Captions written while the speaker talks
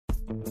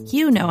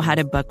You know how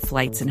to book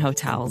flights and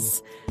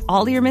hotels.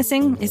 All you're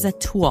missing is a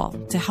tool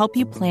to help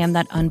you plan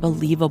that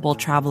unbelievable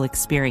travel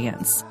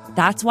experience.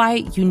 That's why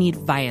you need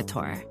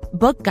Viator.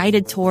 Book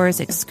guided tours,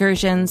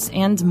 excursions,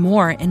 and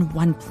more in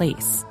one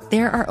place.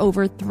 There are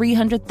over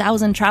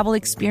 300,000 travel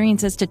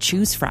experiences to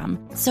choose from,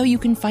 so you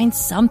can find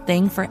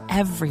something for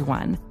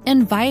everyone.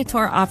 And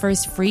Viator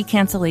offers free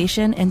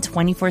cancellation and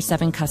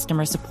 24/7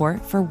 customer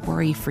support for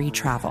worry-free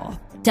travel.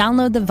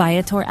 Download the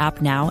Viator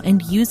app now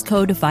and use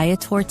code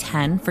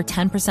Viator10 for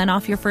 10%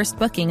 off your first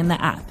booking in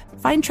the app.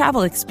 Find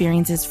travel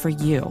experiences for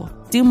you.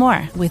 Do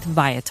more with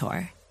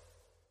Viator.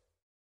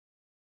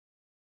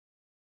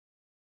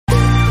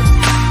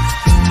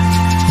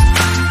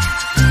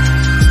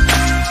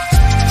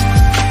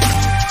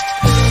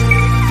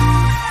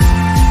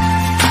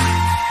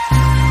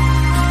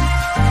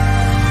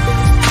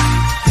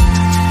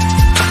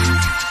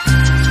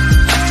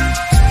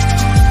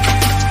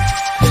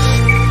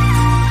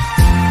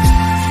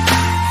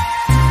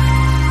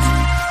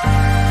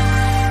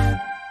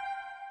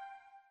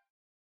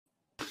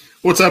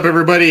 What's up,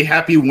 everybody?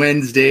 Happy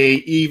Wednesday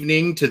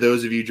evening to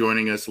those of you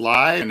joining us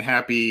live, and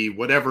happy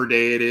whatever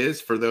day it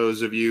is for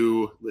those of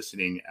you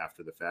listening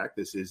after the fact.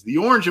 This is the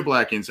Orange and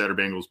Black Insider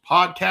Bengals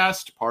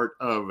podcast, part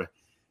of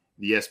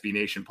the SB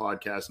Nation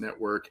Podcast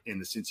Network and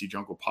the Cincy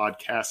Jungle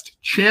Podcast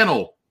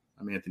channel.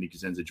 I'm Anthony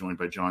Cosenza, joined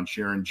by John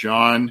Sheeran.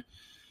 John,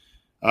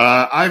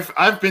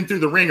 I've been through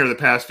the ringer the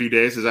past few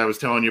days, as I was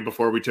telling you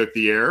before we took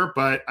the air,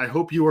 but I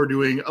hope you are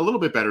doing a little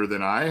bit better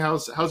than I.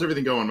 How's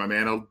everything going, my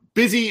man? A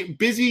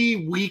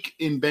busy week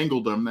in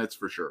Bengaldom, that's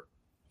for sure.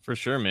 For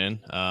sure,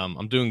 man.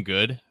 I'm doing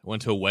good. I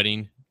went to a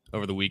wedding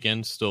over the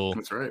weekend, still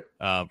that's right.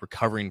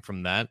 Recovering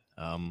from that.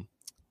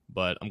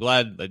 But I'm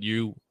glad that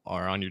you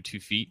are on your 2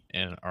 feet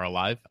and are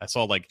alive. I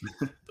saw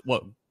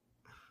what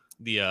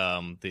the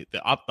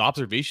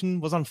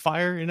observation was on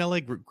fire in LA.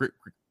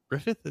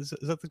 Griffith, is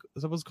that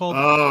what it's called?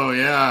 Oh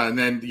yeah, and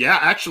then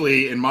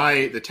actually in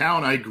the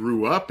town I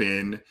grew up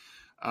in,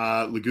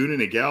 Laguna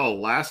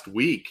Niguel, last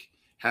week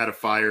had a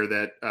fire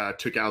that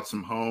took out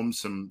some homes,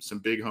 some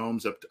big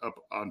homes up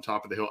on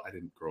top of the hill. I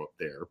didn't grow up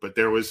there, but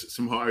there was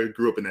I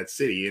grew up in that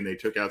city, and they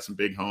took out some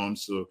big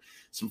homes. So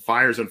some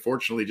fires,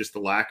 unfortunately, just the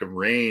lack of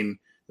rain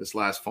this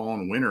last fall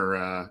and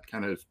winter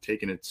kind of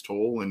taken its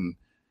toll, and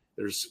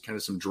there's kind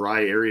of some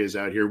dry areas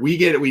out here.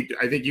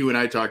 I think you and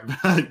I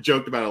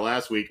joked about it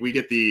last week. We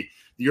get the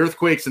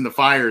earthquakes and the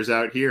fires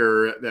out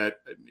here that,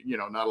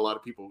 not a lot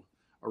of people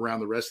around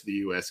the rest of the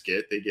U.S.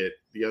 get. They get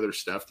the other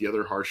stuff, the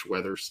other harsh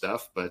weather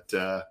stuff, but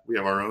we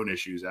have our own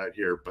issues out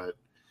here. But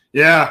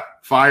yeah,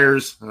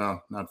 fires,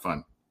 not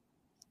fun.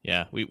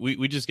 Yeah,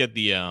 we just get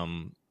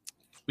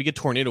we get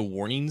tornado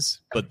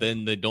warnings, but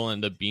then they don't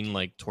end up being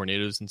like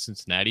tornadoes in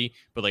Cincinnati.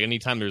 But like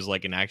anytime there's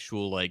like an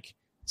actual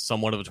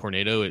somewhat of a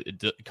tornado,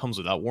 it comes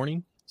without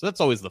warning. So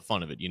that's always the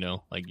fun of it,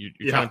 like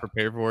you're trying to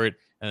prepare for it,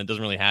 and it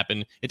doesn't really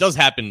happen. It does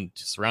happen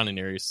to surrounding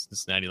areas,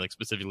 Cincinnati, like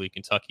specifically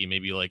Kentucky,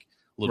 maybe like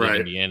a little bit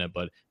of Indiana,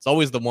 but it's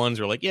always the ones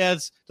who are like, yeah,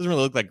 it doesn't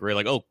really look like great.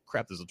 Like, oh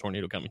crap, there's a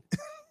tornado coming.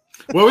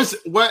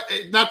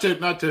 Not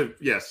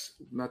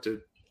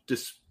to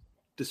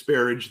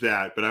disparage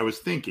that, but I was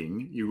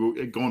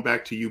thinking, going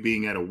back to you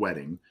being at a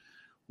wedding,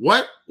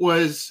 what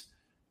was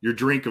your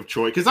drink of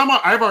choice? Because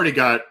I've already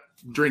got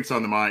drinks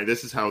on the mind.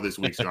 This is how this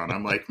week's gone.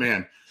 I'm like,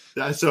 man.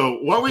 So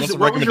what was your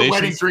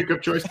wedding drink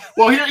of choice?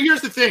 Well,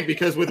 here's the thing,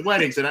 because with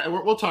weddings, and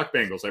we'll talk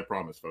Bengals, I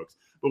promise, folks.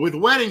 But with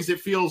weddings, it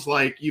feels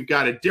like you've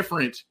got a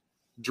different,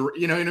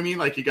 you know what I mean?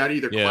 Like you got to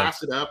either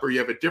class it up, or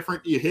you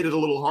hit it a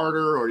little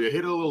harder, or you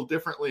hit it a little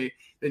differently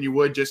than you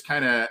would just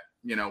kind of,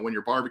 when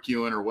you're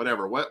barbecuing or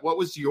whatever. What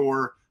was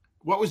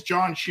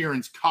John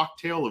Sheeran's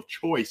cocktail of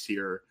choice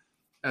here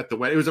at the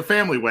wedding? It was a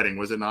family wedding,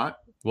 was it not?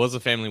 It was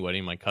a family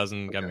wedding. My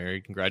cousin got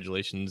married.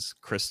 Congratulations,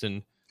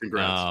 Kristen.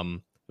 Congrats.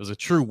 It was a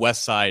true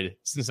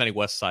Cincinnati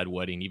West Side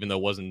wedding, even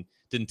though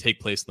didn't take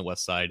place in the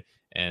West Side.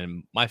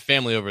 And my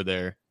family over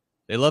there,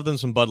 they love them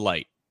some Bud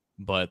Light.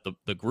 But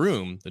the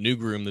groom, the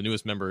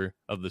newest member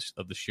of the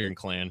Sheeran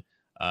clan,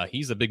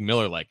 he's a big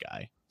Miller Lite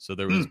guy. So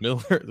there was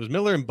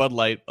Miller and Bud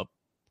Light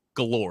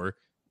galore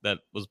that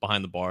was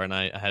behind the bar, and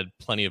I had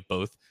plenty of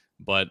both.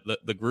 But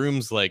the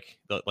groom's like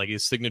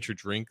his signature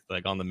drink,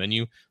 like on the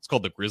menu, it's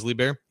called the Grizzly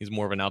Bear. He's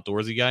more of an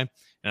outdoorsy guy,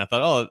 and I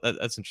thought,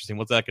 that's interesting.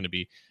 What's that going to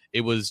be? It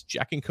was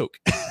Jack and Coke.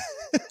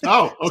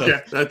 Oh,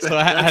 okay. So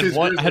I had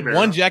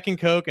one Jack and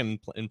Coke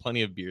and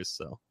plenty of beers.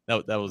 So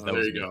that was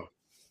there you go.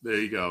 There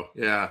you go.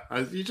 Yeah.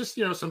 You just,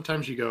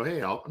 sometimes you go,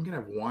 hey, I'm going to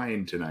have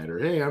wine tonight, or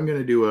hey, I'm going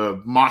to do a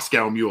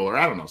Moscow Mule, or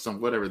I don't know,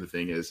 whatever the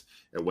thing is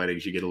at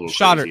weddings. You get a little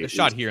shot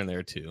here and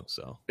there too.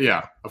 So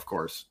yeah, of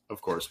course.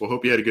 Well,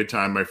 hope you had a good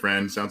time, my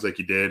friend. Sounds like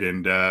you did.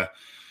 And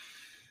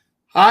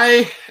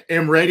I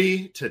am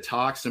ready to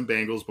talk some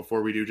Bengals.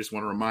 Before we do, just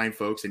want to remind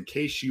folks, in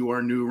case you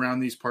are new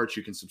around these parts,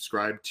 you can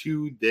subscribe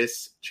to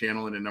this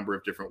channel in a number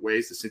of different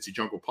ways. The Cincy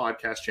Jungle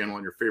Podcast channel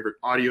on your favorite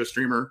audio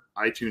streamer,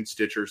 iTunes,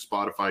 Stitcher,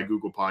 Spotify,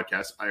 Google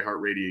Podcasts,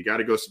 iHeartRadio. You got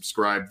to go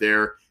subscribe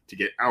there to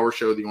get our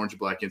show, The Orange and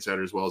Black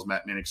Insider, as well as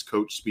Matt Minnick's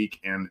Coach Speak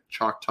and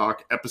Chalk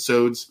Talk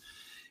episodes.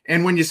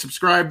 And when you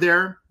subscribe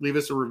there, leave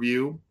us a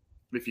review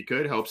if you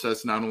could. Helps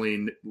us not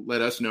only let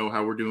us know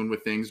how we're doing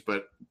with things,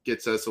 but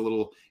gets us a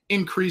little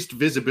increased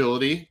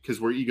visibility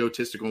because we're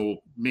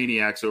egotistical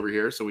maniacs over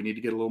here. So we need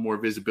to get a little more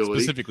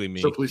visibility. Specifically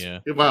me. So please, yeah.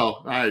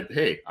 well,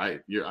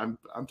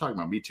 I'm talking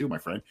about me too, my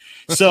friend.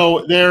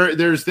 So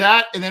there's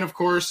that. And then of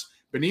course,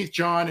 beneath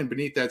John and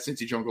beneath that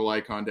Cincy Jungle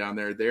icon down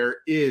there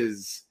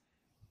is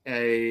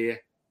a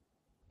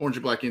Orange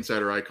and Black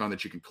Insider icon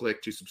that you can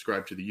click to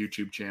subscribe to the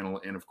YouTube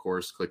channel. And of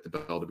course, click the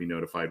bell to be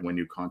notified when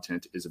new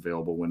content is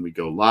available when we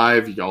go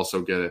live. You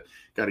also got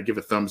to give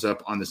a thumbs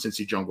up on the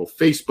Cincy Jungle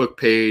Facebook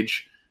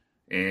page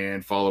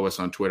and follow us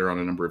on Twitter on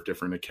a number of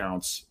different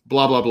accounts.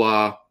 Blah, blah,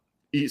 blah.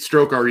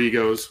 Stroke our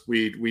egos.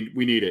 We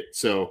need it.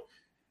 So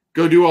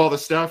go do all the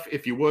stuff.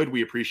 If you would,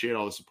 we appreciate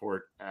all the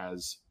support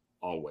as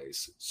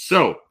always.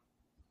 So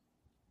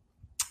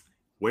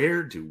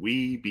where do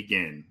we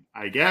begin?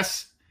 I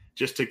guess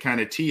just to kind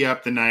of tee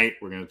up the night,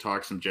 we're going to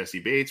talk some Jessie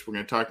Bates. We're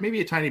going to talk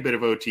maybe a tiny bit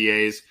of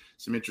OTAs,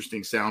 some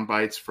interesting sound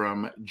bites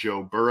from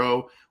Joe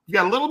Burrow. We've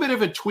got a little bit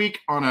of a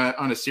tweak on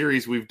a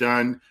series we've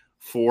done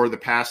for the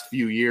past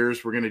few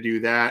years. We're going to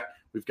do that.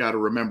 We've got to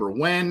remember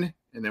when,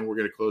 and then we're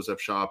going to close up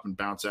shop and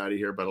bounce out of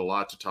here, but a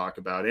lot to talk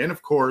about. And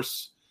of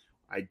course,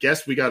 I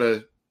guess we got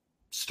to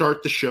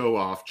start the show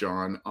off,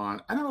 John,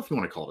 on, I don't know if you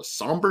want to call it a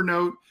somber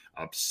note,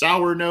 a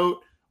sour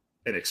note,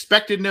 an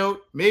expected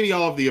note, maybe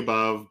all of the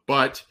above,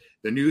 but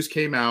the news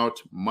came out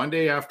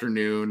Monday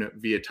afternoon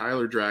via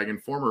Tyler Dragon,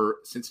 former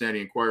Cincinnati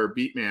Enquirer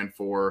beat man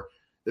for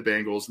the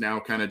Bengals, now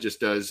kind of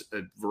just does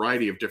a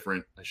variety of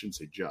different, I shouldn't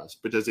say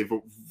just, but does a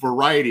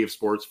variety of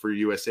sports for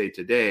USA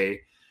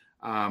Today,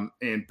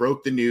 and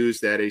broke the news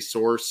that a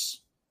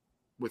source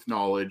with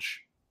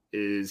knowledge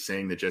is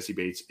saying that Jessie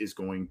Bates is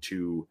going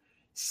to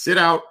sit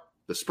out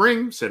the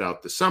spring, sit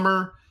out the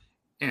summer,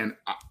 and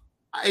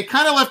I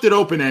kind of left it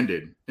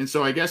open-ended. And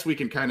so I guess we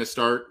can kind of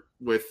start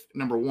with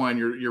number one,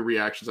 your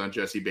reactions on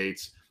Jessie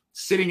Bates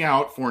sitting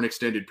out for an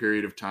extended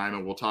period of time,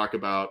 and we'll talk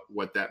about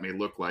what that may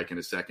look like in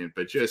a second.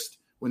 But just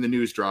when the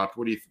news dropped,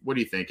 what do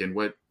you think, and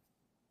what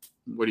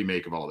do you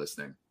make of all this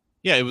thing?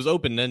 Yeah, it was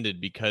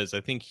open-ended because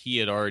I think he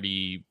had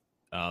already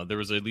there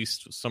was at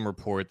least some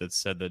report that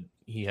said that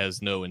he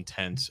has no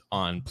intent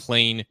on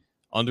playing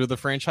under the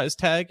franchise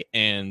tag,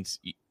 and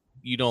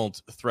you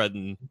don't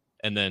threaten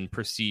and then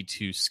proceed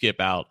to skip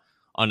out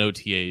on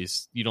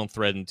OTAs. You don't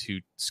threaten to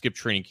skip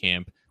training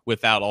camp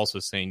without also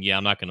saying, yeah,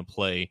 I'm not going to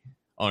play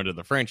under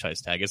the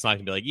franchise tag. It's not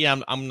going to be like, yeah,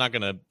 I'm not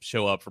going to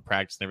show up for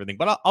practice and everything,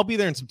 but I'll be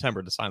there in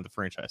September to sign the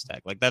franchise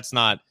tag. Like that's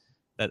not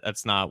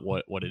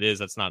what it is.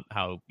 That's not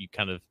how you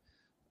kind of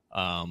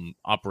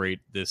operate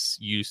this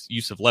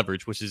use of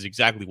leverage, which is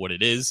exactly what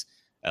it is.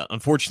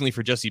 Unfortunately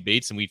for Jessie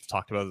Bates, and we've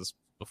talked about this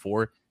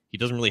before, he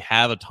doesn't really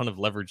have a ton of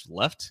leverage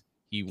left.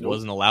 He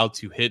wasn't allowed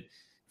to hit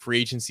free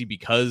agency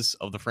because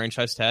of the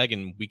franchise tag,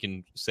 and we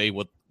can say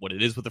what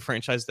it is with the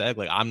franchise tag.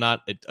 Like, I'm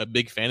not a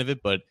big fan of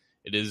it, but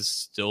it is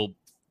still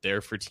there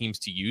for teams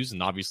to use,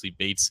 and obviously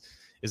Bates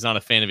is not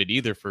a fan of it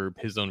either for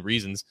his own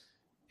reasons.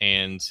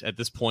 And at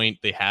this point,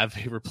 they have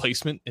a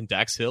replacement in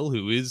Dax Hill,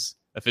 who is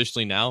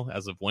officially now,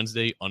 as of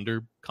Wednesday,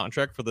 under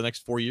contract for the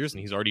next 4 years, and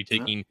he's already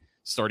taking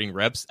starting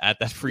reps at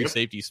that free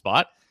safety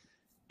spot.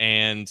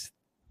 And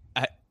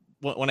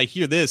when I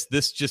hear this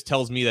just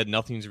tells me that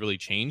nothing's really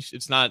changed.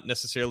 It's not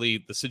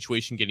necessarily the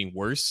situation getting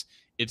worse.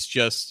 It's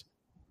just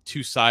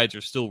two sides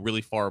are still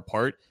really far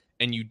apart,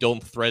 and you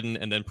don't threaten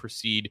and then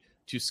proceed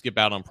to skip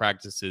out on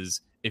practices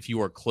if you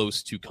are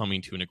close to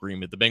coming to an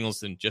agreement. The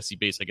Bengals and Jessie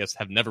Bates, I guess,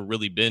 have never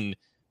really been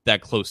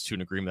that close to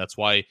an agreement. That's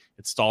why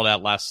it stalled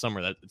out last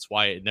summer. That's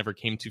why it never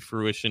came to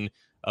fruition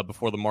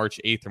before the March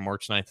 8th or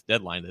March 9th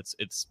deadline.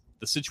 It's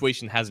the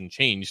situation hasn't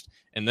changed,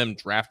 and them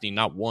drafting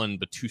not one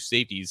but two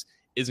safeties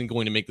isn't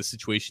going to make the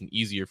situation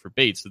easier for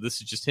Bates. So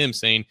this is just him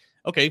saying,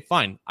 okay,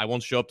 fine. I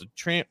won't show up to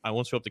camp. I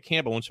won't show up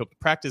to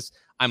practice.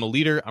 I'm a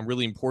leader. I'm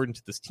really important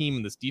to this team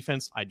and this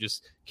defense. I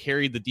just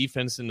carried the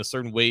defense in a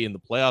certain way in the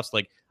playoffs.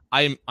 Like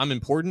I'm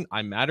important.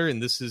 I matter.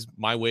 And this is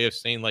my way of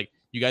saying, like,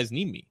 you guys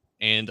need me.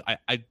 And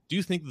I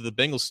do think that the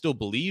Bengals still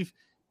believe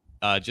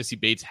Jessie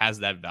Bates has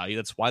that value.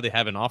 That's why they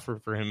have an offer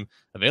for him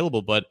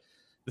available. But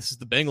this is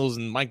the Bengals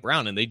and Mike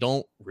Brown, and they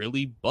don't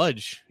really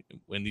budge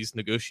when these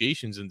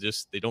negotiations, and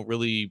just they don't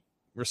really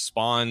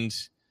respond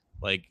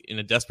like in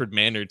a desperate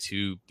manner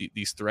to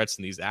these threats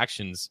and these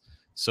actions.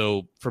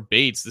 So for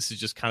Bates, this is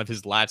just kind of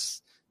his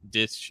last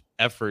ditch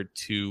effort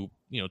to,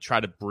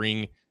 try to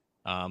bring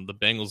the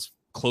Bengals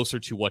closer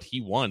to what he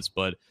wants.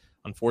 But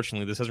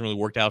unfortunately, this hasn't really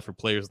worked out for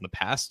players in the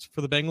past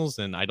for the Bengals,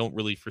 and I don't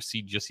really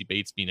foresee Jessie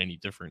Bates being any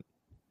different.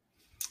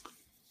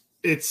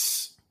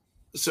 It's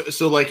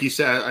so like you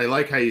said, I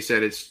like how you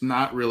said it's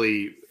not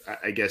really,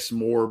 I guess,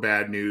 more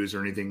bad news or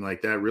anything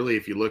like that. Really,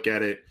 if you look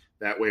at it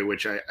that way,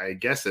 which I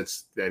guess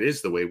that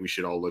is the way we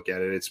should all look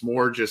at it. It's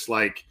more just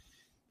like,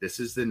 this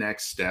is the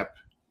next step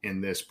in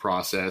this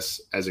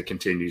process as it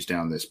continues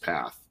down this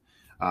path.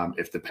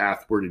 If the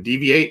path were to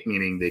deviate,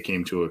 meaning they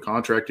came to a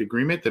contract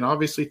agreement, then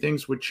obviously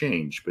things would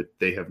change, but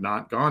they have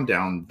not gone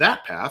down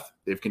that path.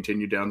 They've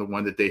continued down the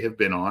one that they have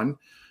been on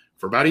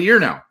for about a year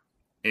now.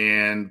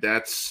 And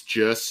that's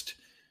just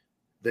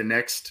the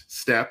next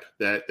step,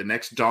 that the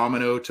next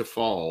domino to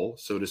fall,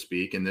 so to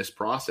speak, in this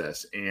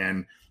process.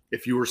 And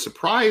if you were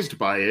surprised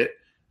by it,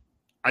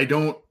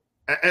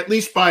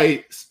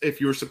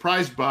 if you were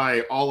surprised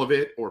by all of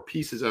it or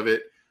pieces of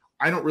it,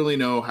 I don't really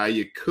know how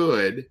you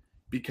could,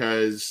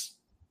 because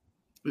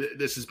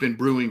this has been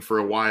brewing for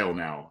a while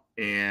now.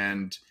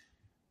 And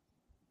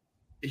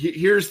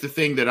here's the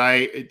thing that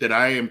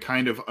I am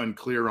kind of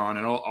unclear on,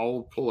 and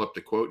I'll pull up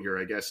the quote here,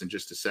 I guess, in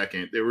just a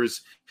second.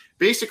 There's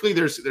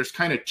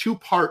kind of two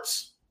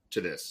parts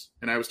to this,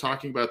 and I was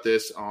talking about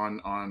this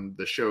on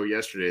the show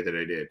yesterday that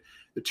I did.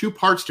 The two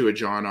parts to it,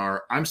 John,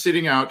 are I'm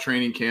sitting out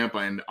training camp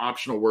and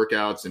optional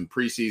workouts and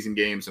preseason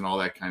games and all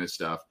that kind of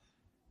stuff.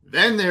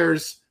 Then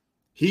there's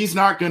he's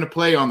not going to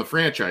play on the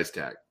franchise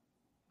tag.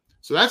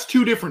 So that's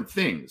two different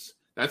things.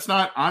 That's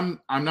not, I'm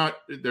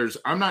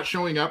not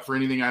showing up for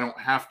anything I don't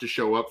have to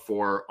show up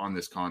for on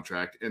this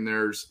contract. And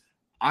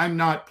I'm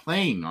not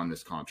playing on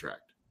this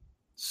contract.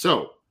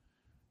 So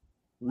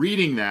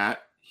reading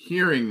that,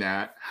 hearing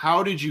that,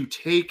 how did you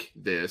take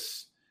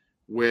this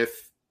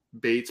with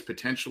Bates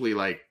potentially?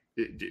 Like,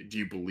 do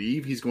you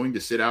believe he's going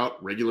to sit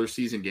out regular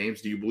season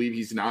games? Do you believe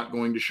he's not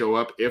going to show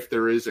up if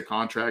there is a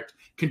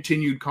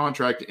continued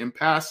contract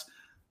impasse?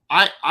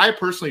 I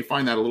personally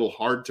find that a little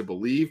hard to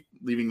believe,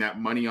 leaving that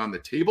money on the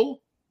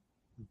table.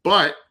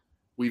 But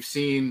we've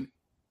seen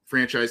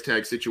franchise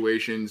tag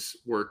situations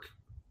work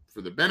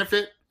for the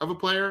benefit of a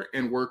player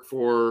and work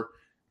for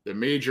the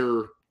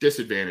major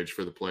disadvantage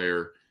for the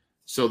player.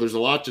 So there's a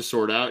lot to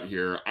sort out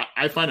here.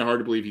 I find it hard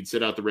to believe he'd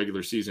sit out the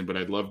regular season, but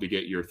I'd love to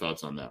get your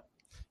thoughts on that.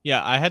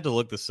 Yeah, I had to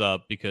look this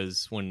up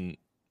because when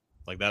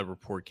that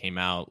report came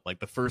out,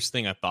 the first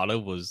thing I thought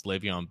of was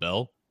Le'Veon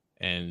Bell.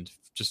 And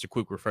just a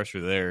quick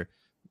refresher there,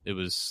 it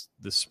was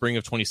the spring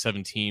of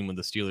 2017 when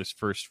the Steelers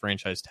first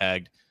franchise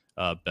tagged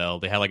Bell.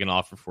 They had an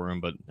offer for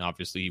him, but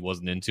obviously he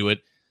wasn't into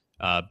it.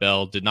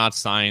 Bell did not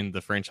sign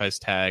the franchise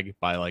tag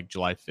by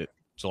July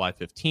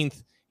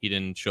 15th. He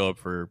didn't show up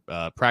for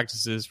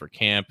practices, for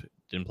camp,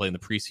 didn't play in the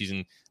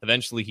preseason.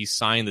 Eventually he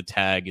signed the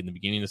tag in the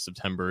beginning of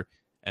September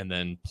and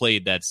then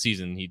played that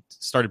season. He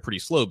started pretty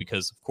slow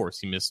because, of course,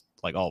 he missed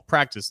all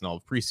practice and all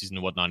the preseason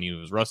and whatnot. He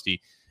was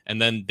rusty.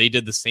 And then they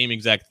did the same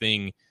exact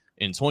thing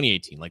in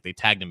 2018. They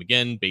tagged him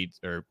again.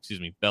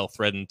 Bell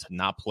threatened to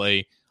not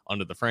play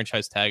under the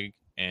franchise tag.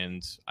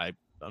 And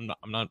I'm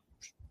not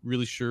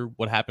really sure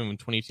what happened in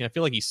 2018. I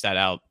feel like he sat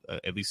out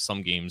at least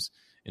some games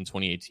in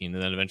 2018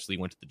 and then eventually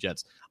went to the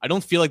Jets. I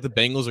don't feel like the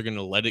Bengals are going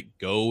to let it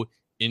go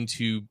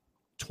into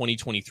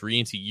 2023,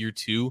 into year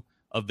two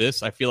of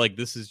this. I feel like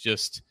this is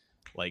just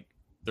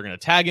they're going to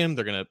tag him.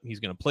 He's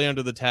going to play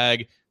under the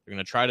tag. They're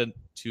going to try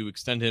to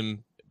extend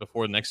him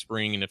before the next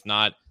spring. And if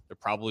not, they're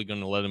probably going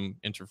to let him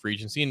enter free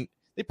agency. And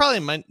they probably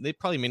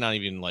may not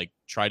even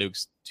try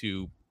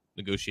to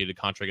negotiate a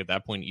contract at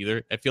that point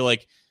either. I feel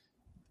like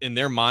in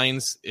their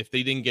minds, if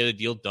they didn't get a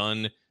deal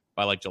done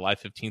by July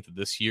 15th of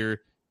this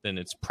year, then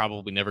it's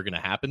probably never going to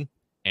happen.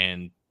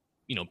 And,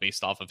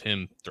 based off of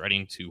him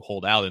threatening to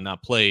hold out and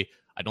not play,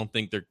 I don't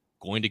think they're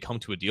going to come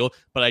to a deal,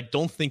 but I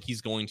don't think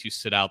he's going to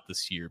sit out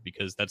this year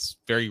because that's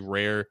very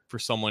rare for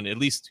someone, at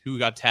least who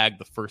got tagged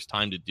the first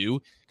time, to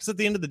do. Because at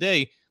the end of the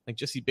day,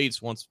 Jesse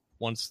Bates wants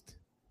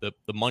the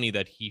money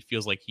that he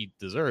feels like he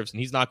deserves, and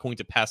he's not going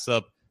to pass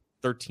up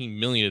 $13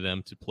 million of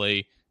them to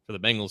play for the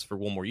Bengals for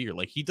one more year.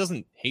 He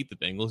doesn't hate the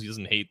Bengals. He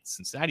doesn't hate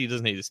Cincinnati. He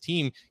doesn't hate his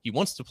team. He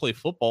wants to play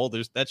football.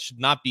 That should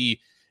not be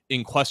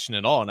in question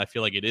at all. And I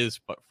feel like it is,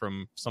 but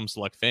from some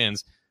select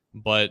fans,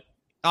 but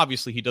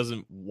obviously he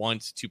doesn't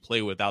want to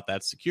play without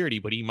that security,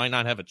 but he might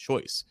not have a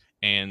choice.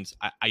 And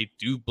I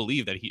do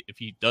believe that if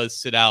he does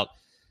sit out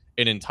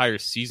an entire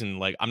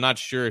season, I'm not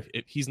sure if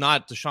he's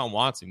not Deshaun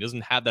Watson. He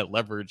doesn't have that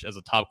leverage as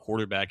a top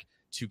quarterback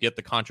to get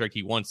the contract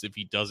he wants if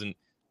he doesn't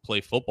play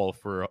football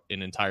for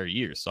an entire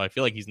year. So I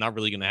feel like he's not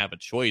really going to have a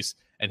choice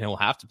and he'll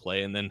have to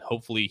play. And then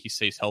hopefully he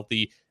stays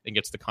healthy and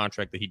gets the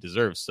contract that he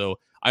deserves. So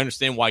I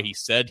understand why he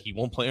said he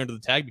won't play under the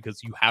tag,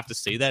 because you have to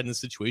say that in this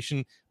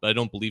situation, but I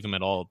don't believe him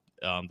at all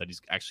that he's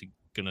actually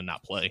going to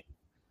not play.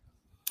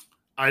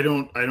 I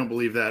don't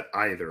believe that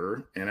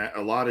either. And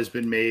a lot has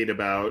been made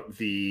about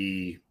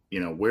the,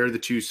 where the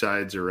two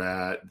sides are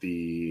at,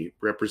 the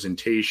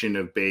representation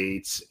of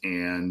Bates.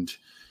 And,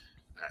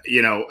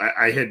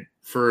 I had,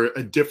 for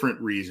a different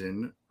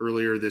reason,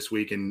 earlier this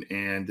week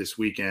and this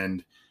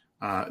weekend,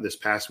 this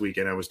past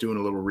weekend, I was doing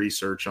a little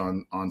research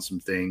on some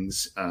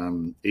things,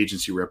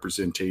 agency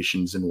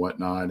representations and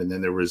whatnot. And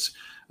then there was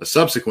a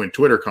subsequent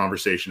Twitter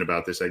conversation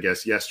about this, I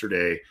guess,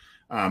 yesterday.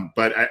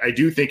 But I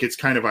do think it's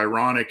kind of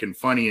ironic and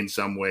funny in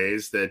some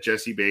ways that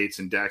Jesse Bates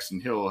and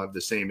Daxton Hill have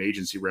the same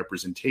agency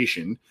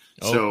representation.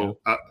 Okay. So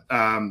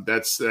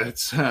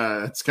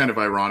that's kind of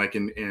ironic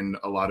in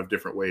a lot of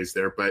different ways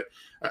there. But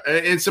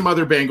in some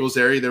other Bengals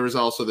area, there was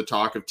also the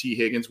talk of T.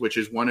 Higgins, which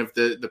is one of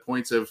the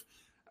points of,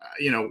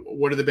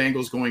 what are the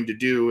Bengals going to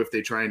do if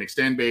they try and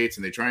extend Bates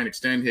and they try and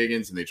extend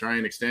Higgins and they try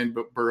and extend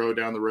Burrow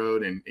down the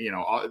road? And,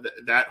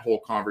 that whole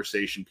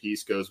conversation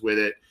piece goes with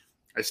it.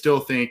 I still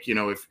think,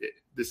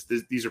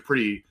 these are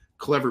pretty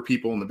clever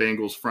people in the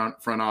Bengals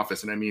front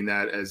office, and I mean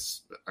that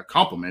as a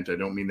compliment. I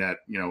don't mean that,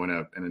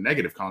 in a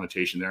negative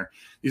connotation there.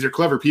 These are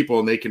clever people,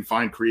 and they can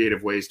find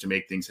creative ways to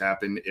make things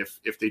happen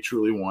if they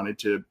truly wanted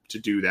to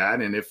do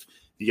that, and if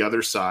the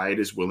other side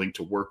is willing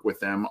to work with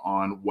them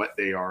on what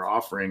they are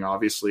offering.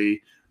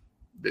 Obviously,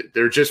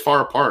 they're just far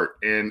apart.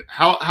 And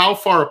how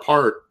far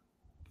apart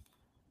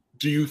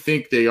do you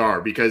think they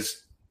are?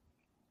 Because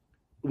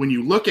when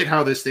you look at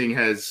how this thing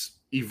has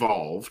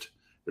evolved,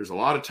 there's a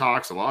lot of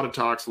talks.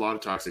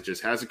 It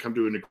just hasn't come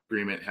to an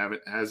agreement.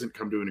 Hasn't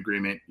come to an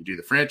agreement. You do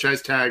the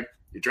franchise tag.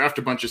 You draft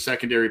a bunch of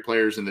secondary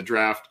players in the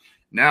draft.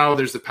 Now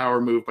there's the power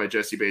move by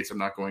Jessie Bates. I'm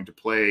not going to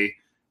play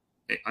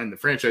on the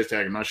franchise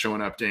tag. I'm not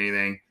showing up to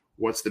anything.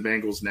 What's the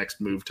Bengals' next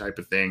move type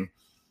of thing?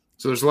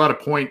 So there's a lot of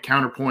point,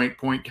 counterpoint.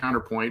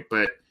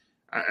 But,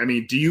 I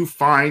mean, do you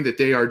find that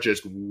they are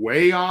just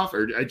way off?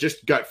 Or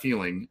just gut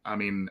feeling? I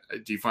mean,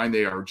 do you find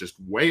they are just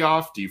way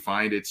off? Do you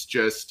find it's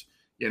just –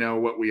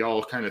 what we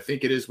all kind of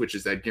think it is, which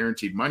is that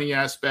guaranteed money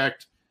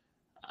aspect?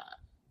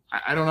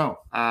 I don't know.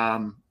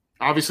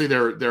 Obviously,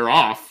 they're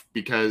off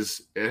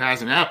because it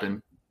hasn't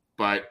happened.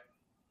 But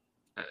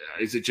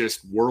is it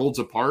just worlds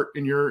apart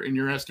in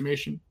your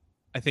estimation?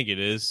 I think it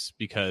is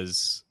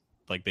because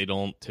they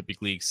don't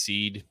typically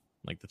exceed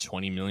the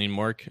 20 million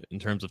mark in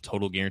terms of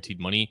total guaranteed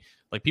money.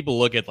 People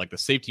look at the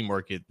safety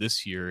market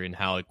this year and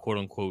how it quote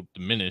unquote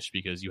diminished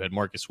because you had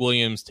Marcus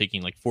Williams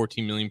taking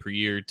 14 million per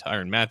year.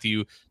 Tyrann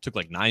Mathieu took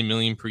 9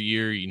 million per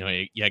year.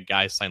 You had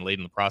guys signed late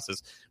in the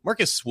process.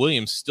 Marcus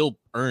Williams still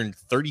earned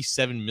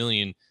 37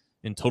 million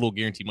in total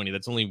guaranteed money.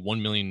 That's only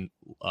 1 million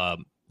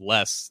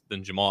less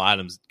than Jamal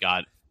Adams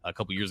got a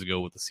couple years ago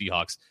with the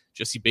Seahawks.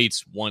 Jessie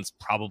Bates wants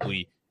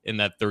probably in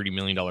that $30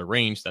 million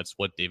range. That's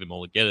what David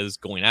Mulugheta is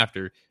going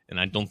after. And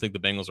I don't think the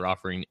Bengals are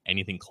offering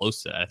anything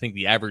close to that. I think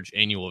the average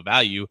annual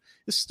value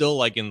is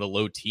still in the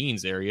low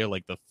teens area,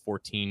 the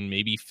 14,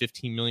 maybe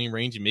 15 million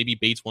range. And maybe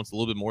Bates wants a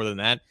little bit more than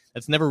that.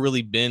 That's never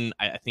really been,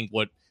 I think,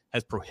 what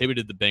has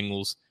prohibited the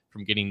Bengals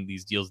from getting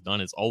these deals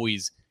done. Has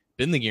always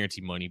been the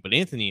guaranteed money. But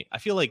Anthony, I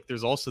feel like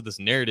there's also this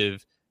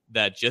narrative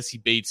that Jessie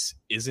Bates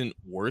isn't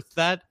worth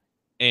that.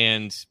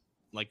 And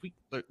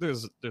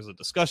there's a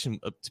discussion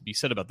to be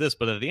said about this,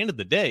 but at the end of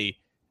the day,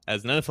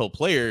 as an NFL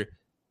player,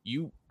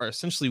 you are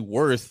essentially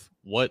worth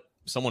what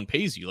someone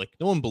pays you.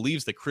 No one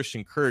believes that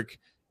Christian Kirk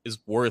is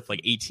worth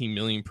 18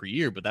 million per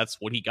year, but that's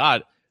what he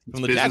got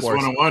from the Jaguars.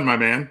 Business 101, my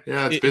man.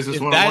 Yeah, it's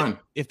business 101.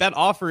 If that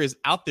offer is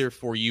out there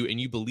for you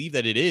and you believe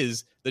that it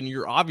is, then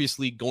you're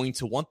obviously going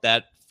to want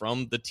that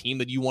from the team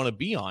that you want to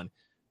be on.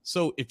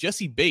 So if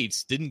Jessie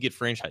Bates didn't get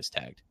franchise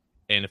tagged,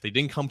 and if they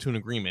didn't come to an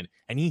agreement,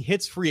 and he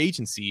hits free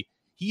agency,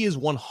 he is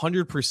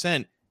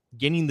 100%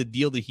 getting the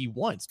deal that he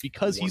wants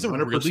because he's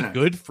 100%. A really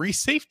good free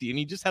safety, and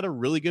he just had a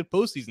really good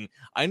postseason.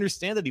 I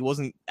understand that he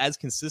wasn't as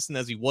consistent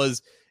as he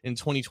was in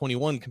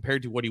 2021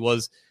 compared to what he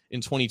was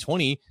in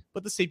 2020,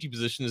 but the safety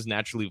position is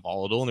naturally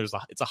volatile, and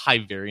it's a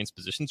high variance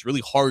position. It's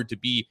really hard to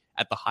be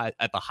at the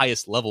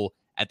highest level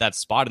at that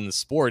spot in the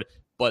sport.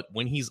 But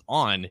when he's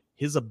on,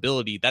 his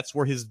ability, that's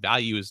where his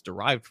value is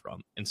derived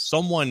from, and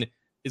someone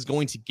is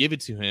going to give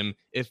it to him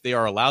if they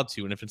are allowed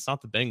to, and if it's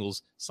not the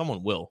Bengals,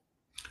 someone will.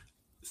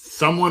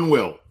 Someone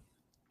will.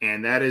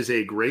 And that is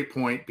a great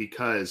point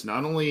because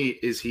not only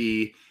is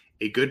he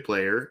a good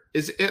player,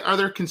 are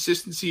there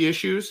consistency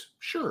issues?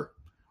 Sure.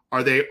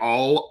 Are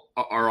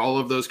all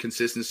of those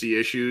consistency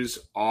issues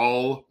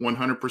all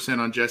 100%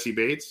 on Jessie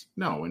Bates?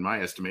 No, in my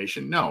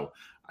estimation, no.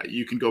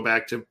 You can go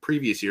back to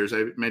previous years.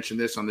 I mentioned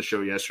this on the show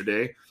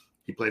yesterday.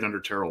 He played under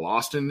Terrell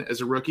Austin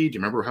as a rookie. Do you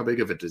remember how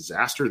big of a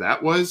disaster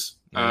that was?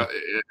 A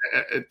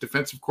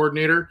defensive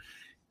coordinator.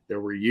 There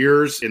were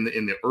years in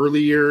the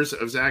early years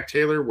of Zach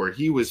Taylor where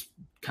he was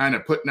kind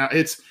of putting out.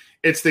 It's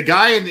the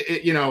guy,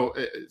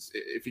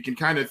 if you can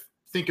kind of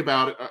think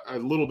about a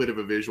little bit of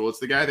a visual, it's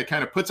the guy that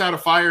kind of puts out a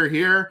fire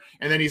here,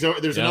 and then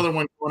there's another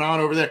one going on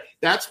over there.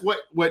 That's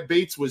what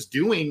Bates was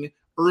doing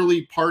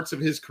early parts of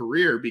his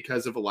career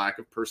because of a lack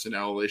of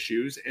personnel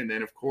issues, and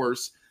then of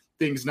course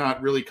things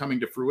not really coming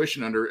to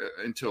fruition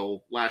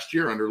until last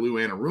year under Lou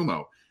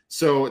Anarumo.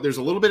 So there's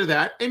a little bit of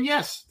that. And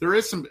yes, there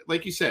is some,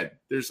 like you said,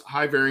 there's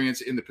high variance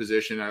in the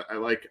position. I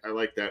like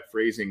that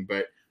phrasing,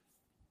 but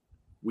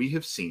we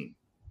have seen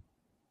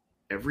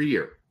every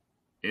year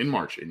in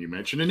March, and you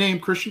mentioned a name,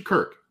 Christian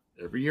Kirk,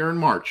 every year in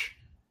March,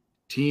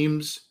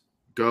 teams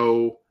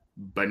go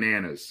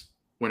bananas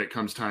when it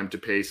comes time to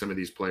pay some of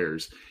these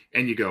players.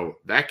 And you go,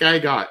 that guy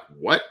got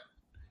what?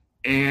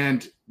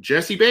 And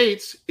Jessie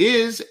Bates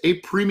is a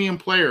premium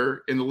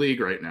player in the league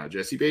right now.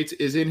 Jessie Bates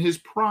is in his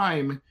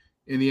prime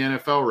in the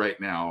NFL right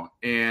now.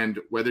 And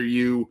whether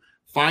you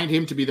find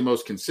him to be the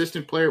most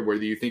consistent player,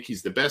 whether you think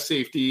he's the best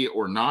safety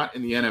or not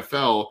in the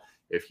NFL,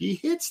 if he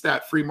hits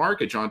that free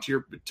market, John,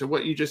 to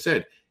what you just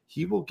said,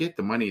 he will get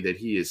the money that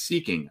he is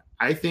seeking.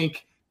 I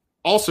think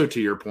also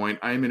to your point,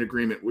 I'm in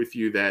agreement with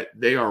you that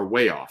they are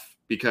way off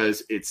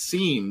because it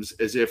seems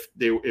as if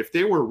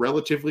they were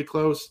relatively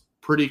close,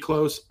 pretty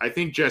close, I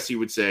think Jessie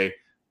would say,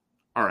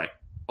 all right,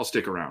 I'll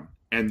stick around.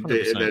 And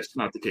that's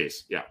not the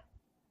case. Yeah.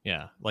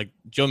 Yeah, like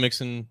Joe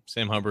Mixon,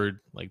 Sam Hubbard,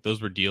 like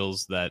those were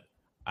deals that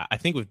I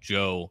think with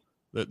Joe,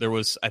 there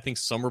was, I think,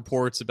 some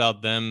reports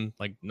about them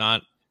like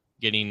not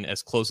getting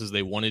as close as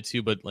they wanted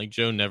to, but like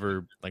Joe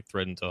never like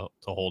threatened to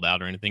hold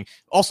out or anything.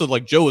 Also,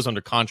 like Joe was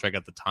under contract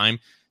at the time,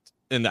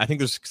 and I think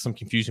there's some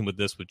confusion with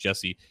this with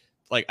Jesse.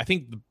 Like I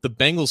think the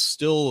Bengals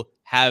still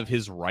have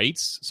his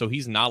rights, so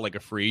he's not like a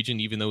free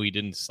agent, even though he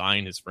didn't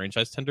sign his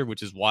franchise tender,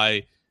 which is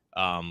why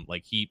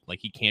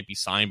he can't be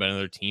signed by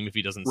another team if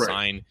he doesn't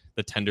sign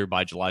the tender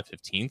by July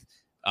 15th.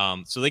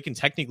 So they can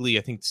technically,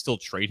 I think, still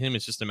trade him.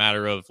 It's just a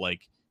matter of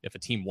like if a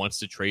team wants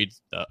to trade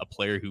a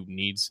player who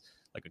needs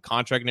like a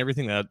contract and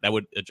everything, that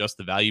would adjust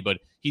the value. But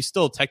he's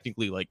still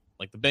technically like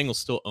the Bengals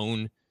still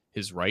own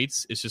his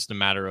rights. It's just a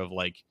matter of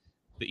like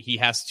he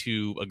has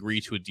to agree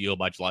to a deal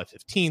by July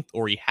 15th,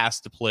 or he has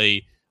to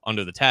play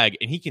under the tag,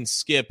 and he can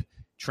skip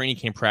training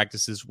camp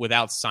practices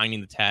without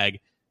signing the tag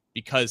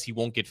because he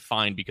won't get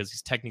fined because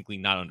he's technically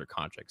not under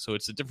contract. So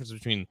it's the difference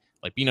between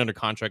like being under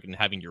contract and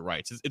having your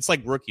rights. It's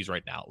like rookies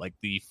right now. Like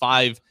the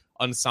 5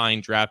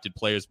 unsigned drafted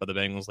players by the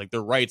Bengals, like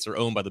their rights are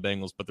owned by the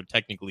Bengals, but they're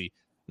technically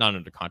not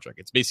under contract.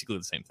 It's basically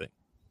the same thing.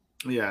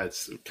 Yeah,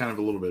 it's kind of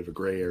a little bit of a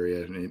gray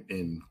area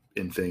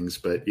in things,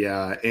 but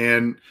yeah.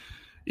 And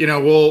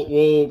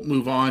we'll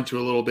move on to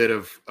a little bit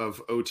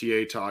of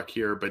OTA talk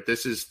here, but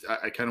this is,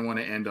 I kind of want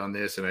to end on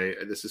this.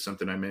 And this is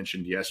something I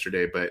mentioned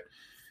yesterday, but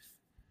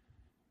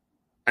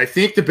I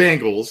think the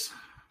Bengals,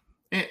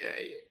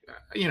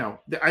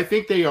 I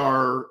think they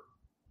are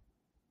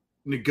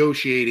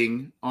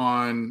negotiating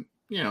on,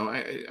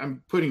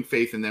 I'm putting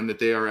faith in them that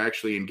they are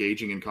actually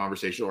engaging in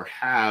conversations or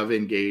have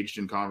engaged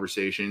in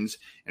conversations,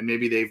 and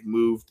maybe they've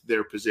moved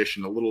their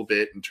position a little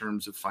bit in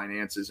terms of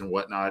finances and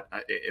whatnot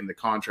in the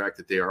contract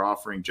that they are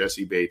offering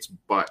Jesse Bates.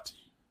 But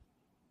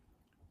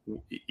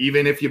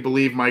even if you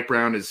believe Mike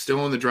Brown is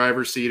still in the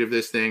driver's seat of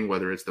this thing,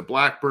 whether it's the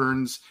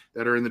Blackburns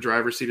that are in the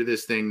driver's seat of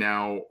this thing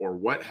now or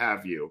what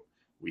have you,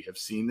 we have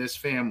seen this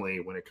family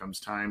when it comes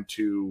time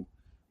to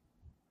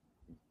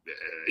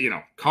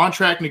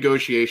contract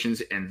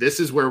negotiations, and this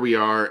is where we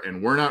are,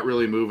 and we're not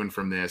really moving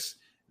from this.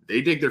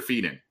 They dig their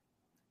feet in.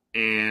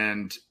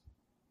 And,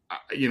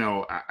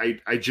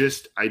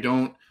 I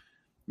don't,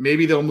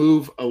 maybe they'll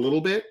move a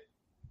little bit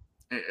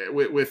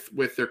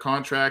with their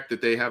contract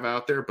that they have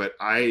out there, but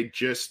I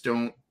just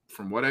don't,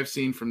 from what I've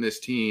seen from this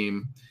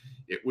team,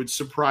 it would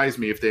surprise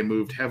me if they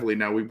moved heavily.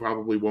 Now, we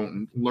probably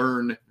won't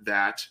learn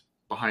that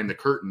behind the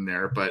curtain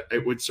there, but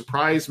it would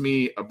surprise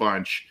me a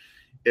bunch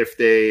if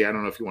they, I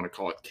don't know if you want to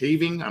call it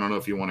caving, I don't know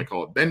if you want to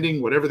call it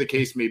bending, whatever the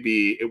case may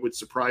be, it would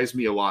surprise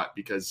me a lot,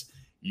 because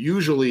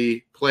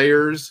usually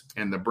players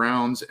and the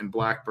Browns and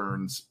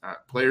Blackburns,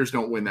 players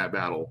don't win that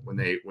battle when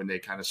they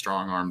kind of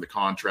strong arm the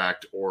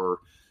contract or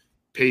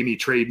pay me,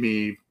 trade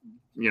me,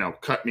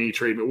 cut me,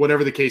 trade me,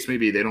 whatever the case may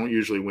be. They don't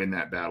usually win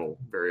that battle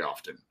very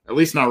often, at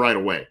least not right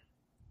away.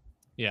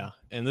 Yeah.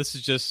 And this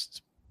is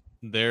just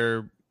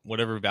their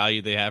whatever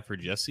value they have for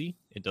Jesse.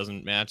 It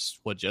doesn't match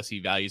what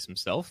Jesse values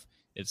himself.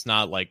 It's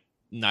not like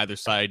neither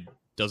side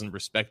doesn't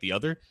respect the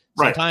other.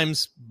 Right.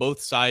 Sometimes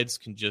both sides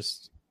can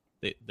just,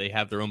 they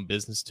have their own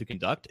business to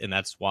conduct, and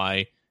that's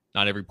why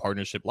not every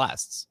partnership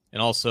lasts.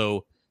 And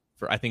also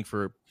I think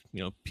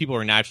people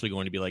are naturally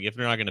going to be like, if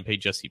they're not going to pay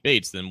Jesse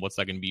Bates, then what's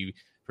that going to be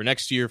for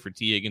next year for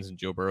T. Higgins and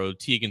Joe Burrow?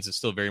 T. Higgins is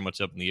still very much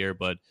up in the air,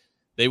 but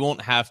they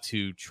won't have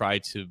to try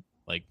to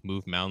like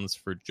move mountains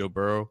for Joe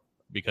Burrow,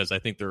 because I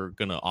think they're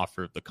going to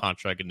offer the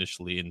contract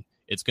initially, and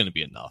it's going to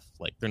be enough.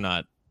 Like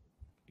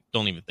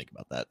don't even think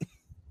about that.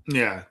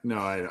 Yeah, no,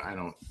 I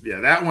don't.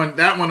 Yeah, that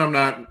one I'm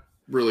not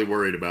really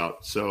worried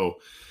about. So,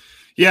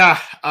 yeah,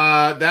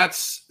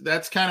 that's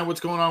kind of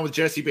what's going on with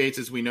Jesse Bates,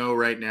 as we know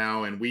right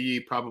now, and we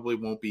probably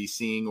won't be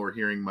seeing or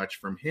hearing much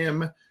from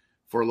him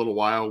for a little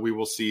while. We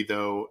will see,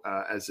 though,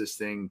 as this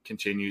thing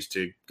continues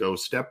to go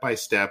step by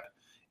step,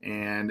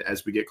 and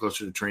as we get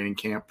closer to training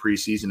camp,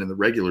 preseason, and the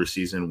regular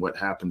season, what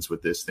happens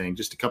with this thing.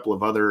 Just a couple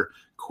of other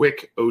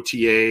quick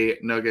OTA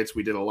nuggets.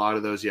 We did a lot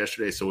of those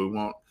yesterday, so we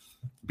won't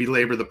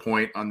belabor the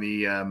point on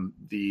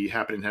the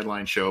Happening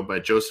Headline show,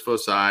 but Joseph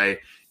Osai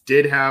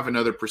did have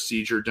another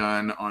procedure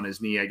done on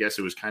his knee. I guess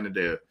it was kind of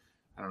I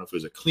don't know if it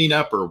was a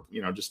cleanup or,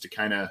 just to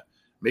kind of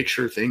make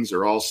sure things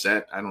are all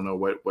set. I don't know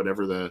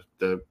whatever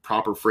the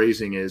proper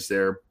phrasing is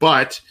there,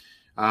 but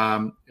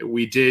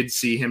we did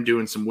see him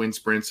doing some wind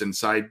sprints and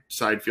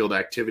side field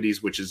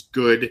activities, which is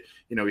good.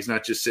 He's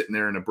not just sitting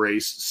there in a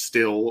brace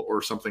still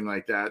or something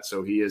like that.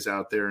 So he is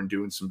out there and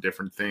doing some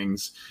different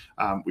things.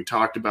 We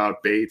talked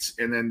about Bates,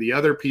 and then the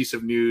other piece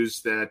of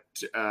news that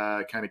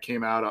kind of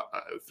came out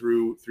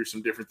through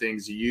some different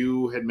things.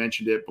 You had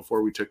mentioned it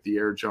before we took the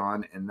air,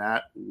 John, and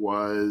that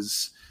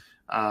was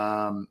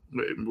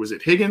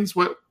it Higgins?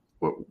 What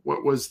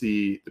was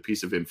the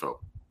piece of info?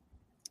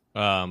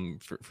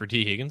 For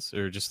T. Higgins,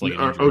 or just like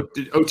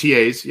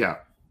OTAs, yeah.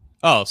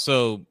 Oh,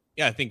 so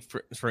yeah, I think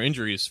for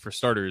injuries, for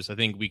starters, I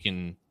think we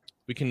can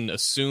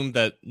assume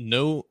that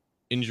no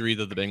injury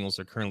that the Bengals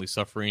are currently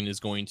suffering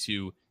is going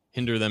to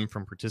hinder them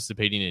from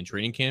participating in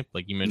training camp.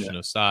 Like you mentioned,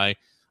 Osai,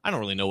 I don't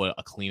really know what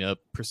a cleanup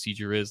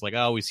procedure is. Like,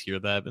 I always hear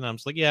that, and I'm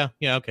just like, yeah,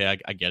 okay,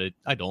 I get it.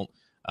 I don't.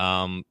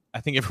 I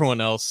think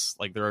everyone else,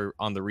 like, they're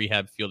on the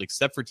rehab field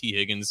except for T.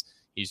 Higgins.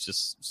 He's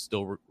just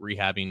still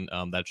rehabbing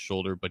that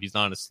shoulder, but he's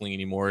not in a sling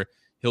anymore.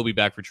 He'll be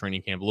back for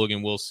training camp.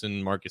 Logan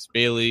Wilson, Marcus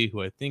Bailey,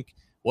 who I think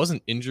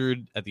wasn't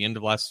injured at the end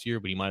of last year,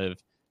 but he might have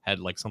had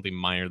like something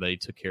minor that he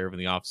took care of in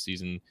the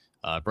offseason.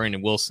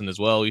 Brandon Wilson as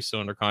well. He's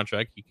still under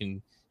contract. He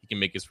can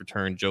make his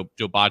return. Joe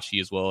Bocci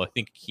as well. I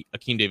think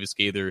Akeem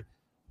Davis-Gaither,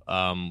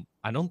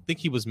 I don't think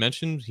he was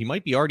mentioned. He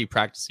might be already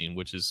practicing,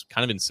 which is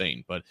kind of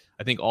insane. But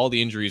I think all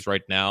the injuries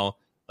right now,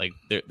 like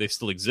they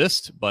still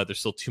exist, but there's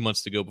still 2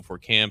 months to go before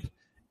camp.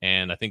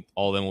 And I think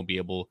all of them will be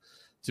able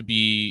to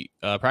be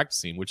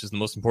practicing, which is the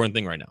most important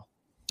thing right now.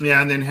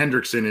 Yeah, and then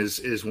Hendrickson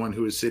is one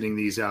who is sitting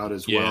these out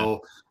as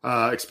well,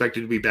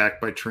 expected to be back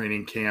by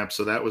training camp.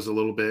 So that was a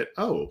little bit,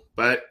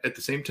 but at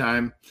the same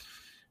time,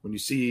 when you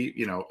see,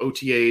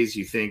 OTAs,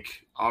 you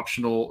think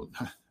optional,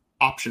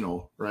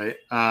 right?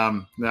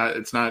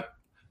 It's not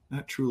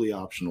truly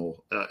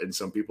optional in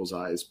some people's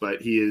eyes,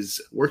 but he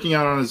is working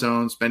out on his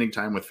own, spending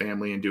time with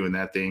family and doing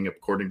that thing.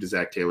 According to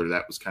Zach Taylor,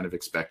 that was kind of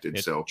expected.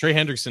 Yeah, so Trey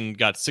Hendrickson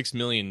got $6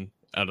 million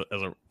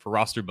for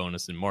roster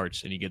bonus in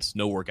March, and he gets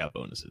no workout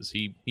bonuses.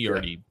 He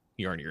already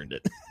earned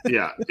it.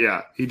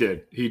 yeah, he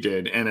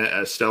did. And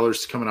a stellar,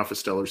 coming off a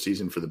stellar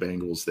season for the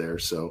Bengals there.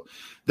 So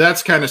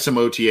that's kind of some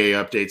OTA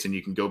updates, and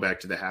you can go back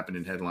to the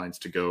Happening headlines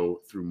to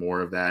go through more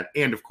of that.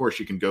 And of course,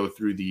 you can go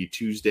through the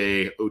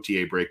Tuesday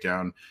OTA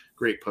breakdown.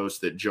 Great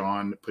post that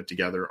John put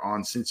together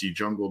on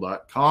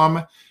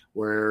CincyJungle.com,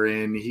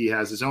 wherein he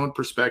has his own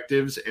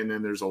perspectives. And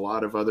then there's a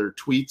lot of other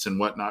tweets and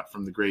whatnot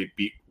from the great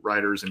beat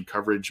writers and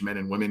coverage men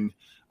and women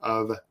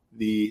of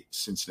the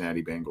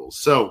Cincinnati Bengals.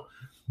 So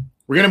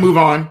we're going to move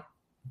on.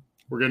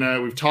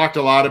 We've talked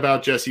a lot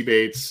about Jessie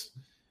Bates,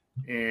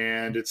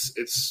 and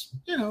it's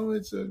I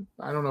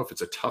don't know if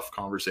it's a tough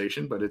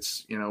conversation, but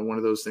it's, one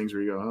of those things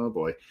where you go, oh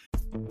boy.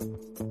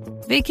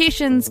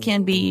 Vacations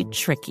can be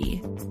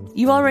tricky.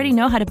 You already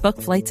know how to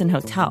book flights and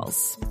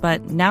hotels,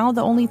 but now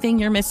the only thing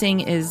you're missing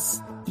is,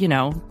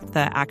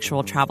 the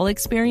actual travel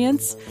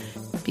experience.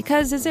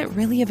 Because is it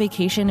really a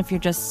vacation if you're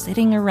just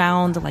sitting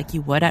around like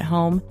you would at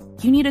home?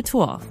 You need a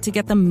tool to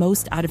get the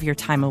most out of your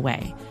time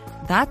away.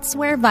 That's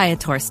where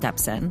Viator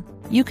steps in.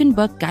 You can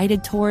book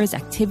guided tours,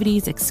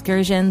 activities,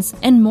 excursions,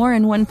 and more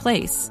in one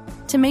place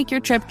to make your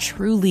trip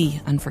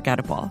truly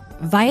unforgettable.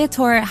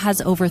 Viator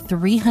has over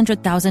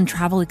 300,000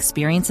 travel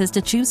experiences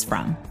to choose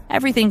from.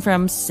 Everything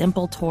from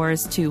simple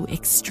tours to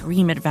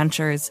extreme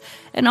adventures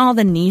and all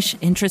the niche,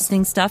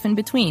 interesting stuff in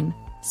between.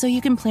 So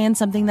you can plan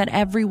something that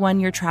everyone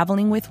you're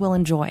traveling with will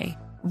enjoy.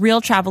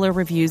 Real traveler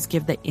reviews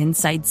give the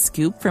inside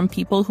scoop from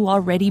people who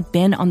already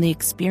been on the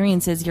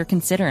experiences you're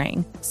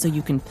considering, so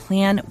you can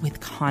plan with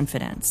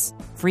confidence.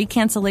 Free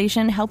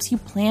cancellation helps you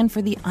plan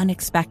for the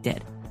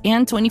unexpected.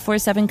 And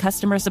 24/7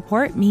 customer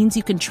support means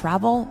you can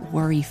travel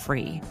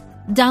worry-free.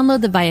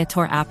 Download the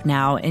Viator app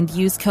now and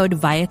use code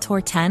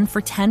Viator10 for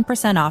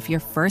 10% off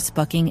your first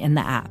booking in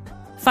the app.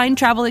 Find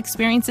travel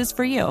experiences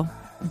for you.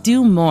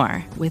 Do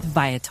more with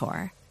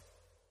Viator.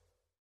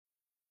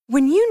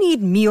 When you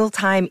need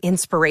mealtime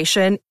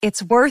inspiration,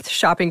 it's worth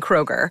shopping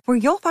Kroger, where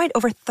you'll find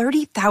over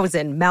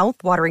 30,000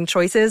 mouth-watering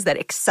choices that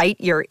excite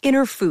your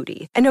inner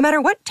foodie. And no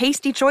matter what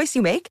tasty choice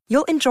you make,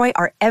 you'll enjoy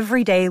our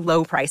everyday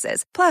low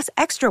prices, plus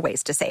extra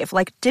ways to save,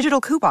 like digital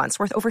coupons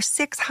worth over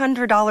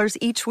 $600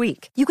 each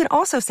week. You can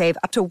also save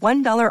up to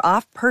 $1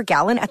 off per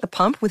gallon at the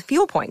pump with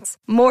fuel points.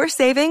 More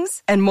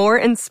savings and more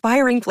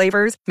inspiring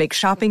flavors make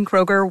shopping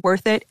Kroger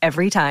worth it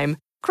every time.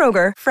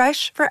 Kroger,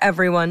 fresh for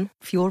everyone.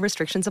 Fuel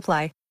restrictions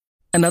apply.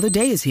 Another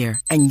day is here,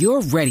 and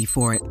you're ready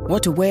for it.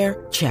 What to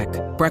wear? Check.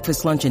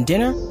 Breakfast, lunch, and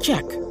dinner?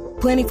 Check.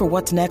 Planning for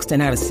what's next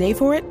and how to save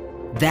for it?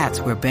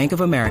 That's where Bank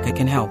of America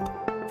can help.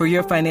 For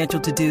your financial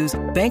to-dos,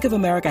 Bank of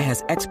America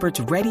has experts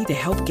ready to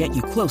help get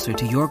you closer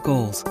to your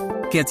goals.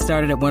 Get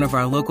started at one of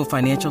our local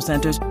financial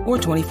centers or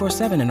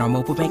 24/7 in our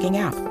mobile banking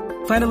app.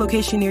 Find a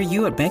location near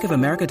you at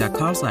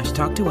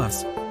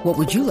bankofamerica.com/talktous. What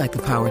would you like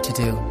the power to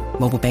do?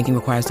 Mobile banking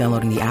requires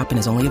downloading the app and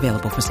is only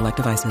available for select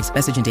devices.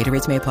 Message and data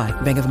rates may apply.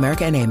 Bank of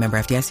America NA, member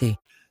FDIC.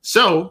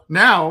 So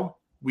now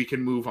we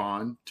can move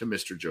on to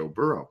Mr. Joe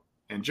Burrow.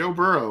 And Joe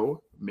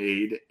Burrow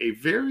made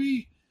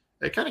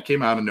it kind of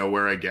came out of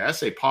nowhere, I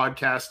guess, a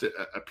podcast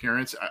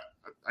appearance.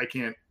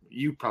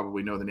 You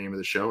probably know the name of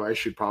the show. I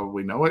should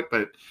probably know it,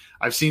 but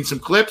I've seen some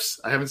clips.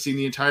 I haven't seen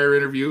the entire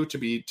interview to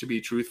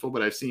be truthful,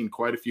 but I've seen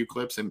quite a few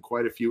clips, and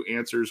quite a few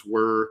answers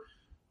were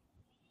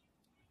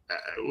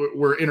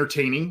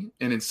entertaining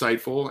and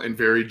insightful and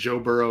very Joe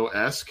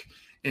Burrow-esque.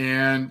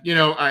 And,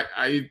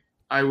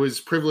 I was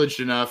privileged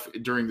enough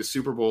during the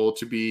Super Bowl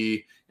to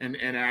be and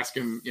ask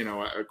him,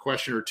 a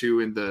question or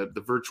two in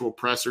the virtual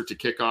presser to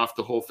kick off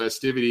the whole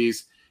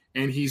festivities.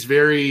 And he's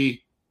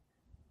very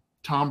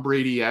Tom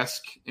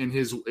Brady-esque in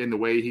the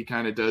way he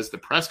kind of does the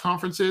press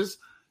conferences.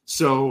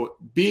 So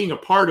being a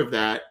part of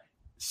that,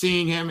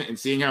 seeing him and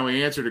seeing how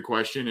he answered a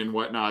question and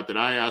whatnot that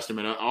I asked him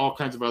and all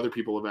kinds of other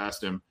people have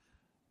asked him,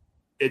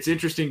 it's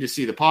interesting to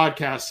see the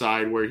podcast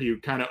side where he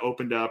kind of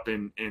opened up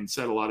and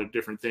said a lot of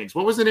different things.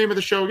 What was the name of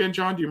the show again,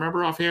 John? Do you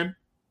remember offhand?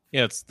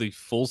 Yeah, it's the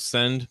Full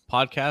Send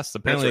podcast.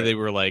 Apparently right. They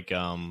were like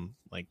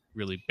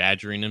really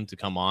badgering him to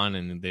come on,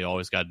 and they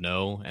always got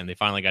no, and they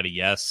finally got a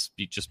yes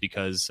just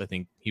because I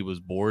think he was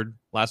bored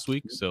last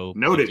week. So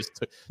noted.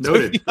 Took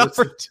the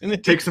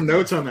opportunity. Take some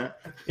notes on that.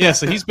 Yeah,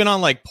 so he's been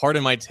on like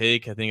Pardon My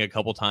Take, I think a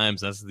couple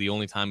times. That's the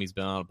only time he's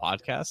been on a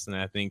podcast, and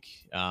I think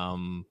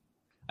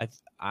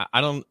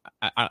I don't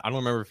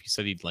remember if he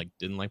said he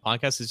didn't like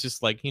podcasts. It's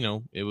just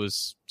it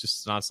was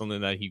just not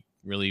something that he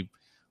really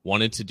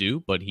wanted to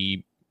do, but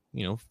he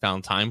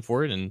found time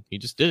for it and he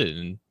just did it.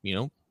 And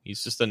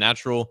he's just a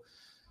natural,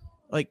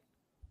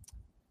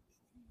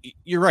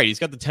 you're right, he's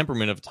got the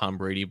temperament of Tom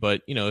Brady,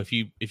 but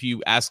if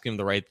you ask him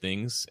the right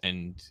things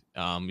and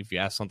if you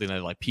ask something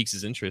that piques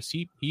his interest,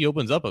 he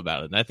opens up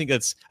about it. And I think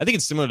it's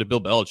similar to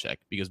Bill Belichick,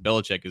 because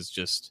Belichick is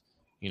just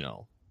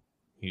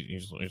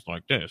he's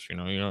like this, you're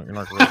not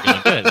really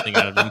gonna get anything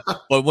out of him.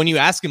 But when you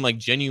ask him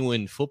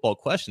genuine football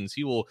questions,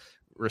 he will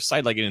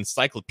recite an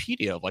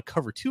encyclopedia of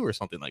Cover 2 or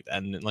something like that.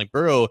 And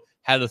Burrow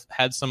had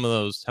some of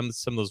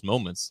those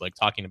moments,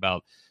 talking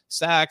about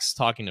sacks,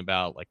 talking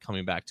about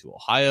coming back to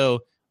Ohio.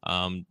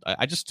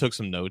 I just took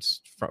some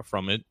notes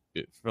from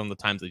the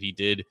times that he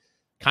did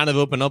kind of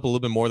open up a little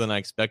bit more than I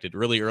expected.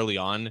 Really early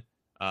on,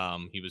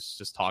 he was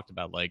just talked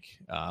about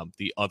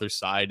the other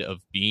side of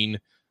being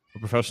a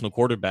professional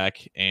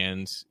quarterback,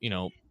 and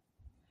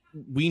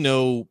we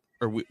know,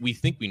 or we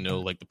think we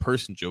know, the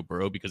person Joe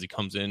Burrow, because he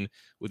comes in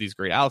with these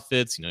great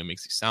outfits. He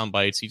makes these sound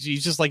bites.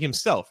 He's just like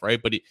himself, right?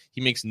 But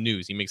he makes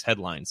news. He makes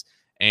headlines.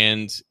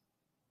 And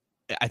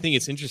I think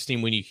it's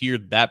interesting when you hear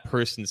that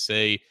person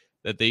say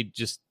that they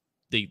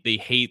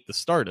hate the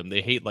stardom.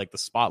 They hate the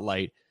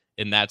spotlight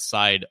in that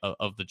side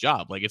of the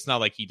job. It's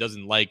not like he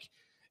doesn't like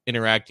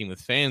interacting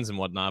with fans and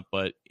whatnot,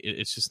 but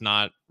it's just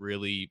not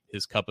really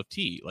his cup of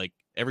tea.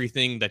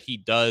 Everything that he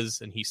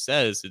does and he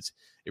says,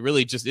 it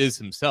really just is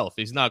himself.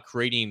 He's not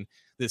creating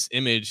this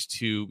image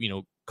to,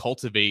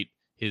 cultivate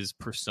his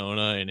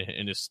persona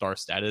and his star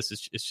status.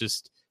 It's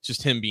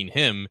just him being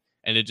him.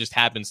 And it just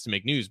happens to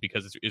make news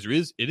because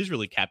it is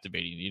really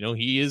captivating.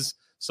 He is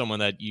someone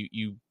that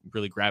you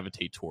really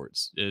gravitate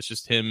towards. It's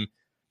just him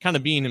kind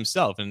of being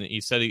himself. And he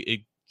said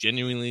it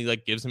genuinely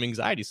gives him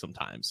anxiety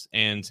sometimes.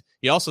 And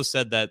he also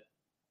said that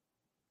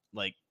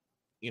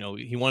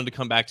he wanted to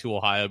come back to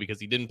Ohio because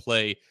he didn't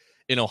play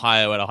in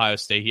Ohio at Ohio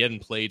State. He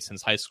hadn't played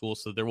since high school,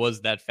 so there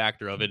was that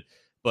factor of it.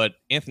 But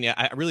Anthony,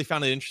 I really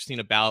found it interesting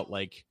about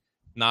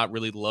not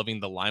really loving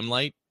the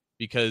limelight,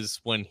 because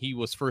when he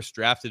was first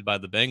drafted by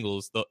the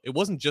Bengals, it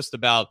wasn't just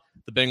about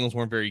the Bengals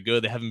weren't very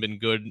good. They haven't been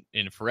good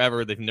in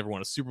forever. They've never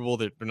won a Super Bowl.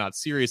 They're not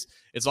serious.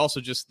 It's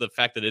also just the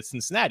fact that it's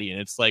Cincinnati, and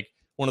it's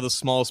one of the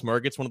smallest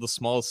markets, one of the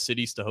smallest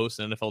cities to host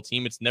an NFL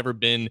team. It's never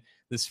been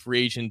this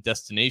free agent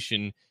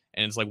destination.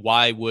 And it's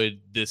why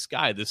would this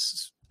guy,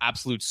 this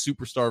absolute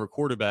superstar of a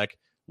quarterback,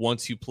 want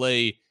to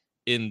play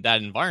in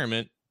that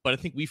environment? But I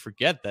think we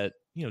forget that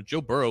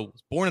Joe Burrow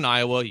was born in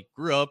Iowa. He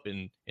grew up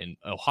in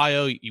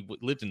Ohio. He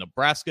lived in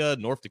Nebraska,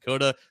 North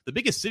Dakota. The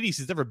biggest cities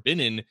he's ever been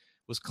in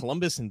was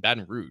Columbus and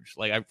Baton Rouge.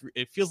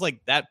 It feels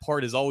like that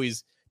part has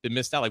always been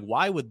missed out.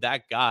 Why would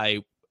that guy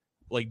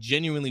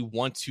genuinely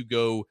want to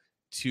go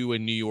to a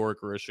New York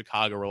or a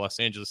Chicago or Los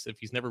Angeles if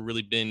he's never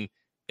really been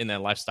in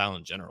that lifestyle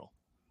in general?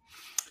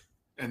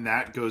 And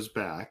that goes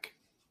back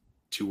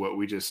to what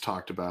we just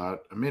talked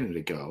about a minute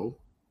ago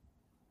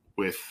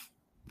with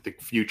the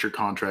future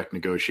contract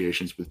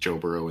negotiations with Joe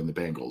Burrow and the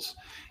Bengals.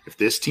 If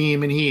this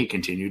team and he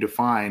continue to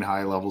find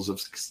high levels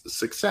of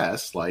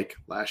success like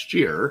last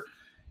year,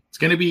 it's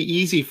going to be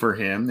easy for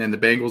him. And the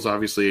Bengals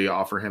obviously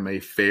offer him a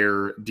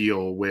fair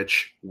deal,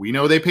 which we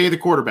know they pay the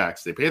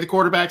quarterbacks. They pay the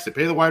quarterbacks. They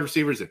pay the wide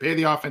receivers. They pay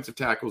the offensive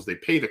tackles. They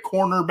pay the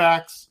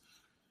cornerbacks.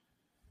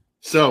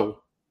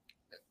 So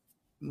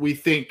we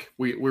think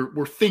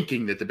we're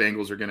thinking that the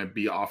Bengals are going to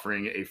be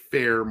offering a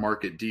fair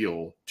market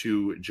deal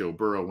to Joe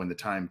Burrow when the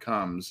time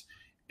comes.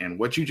 And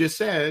what you just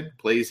said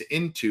plays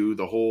into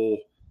the whole,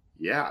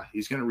 yeah,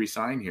 he's going to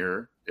resign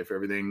here if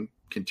everything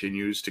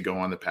continues to go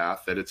on the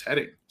path that it's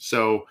heading.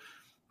 So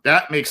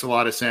that makes a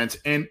lot of sense.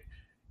 And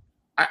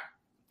I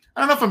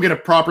don't know if I'm going to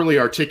properly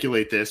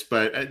articulate this,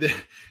 but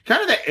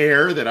kind of the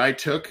air that I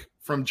took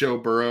from Joe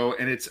Burrow,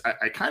 and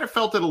I kind of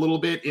felt it a little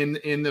bit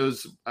in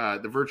those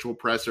the virtual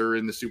presser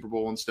in the Super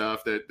Bowl and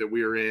stuff that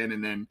we were in,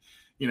 and then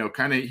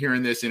kind of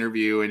hearing this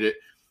interview, and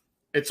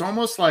it's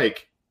almost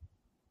like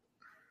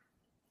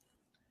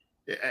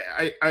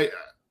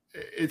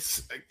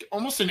it's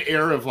almost an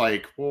air of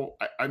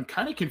I'm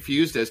kind of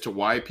confused as to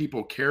why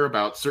people care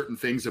about certain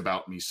things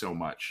about me so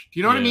much. Do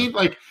you know what I mean?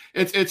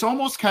 It's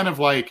almost kind of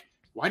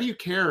why do you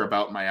care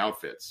about my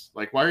outfits?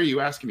 Why are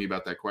you asking me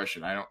about that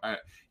question?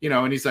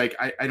 And he's I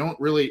don't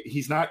really,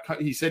 he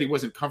said he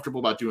wasn't comfortable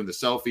about doing the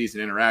selfies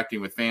and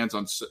interacting with fans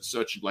on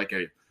such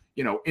a,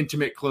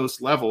 intimate, close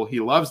level. He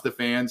loves the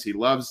fans.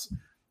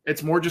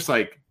 It's more just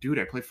dude,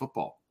 I play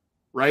football.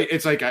 Right.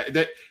 It's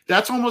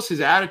that's almost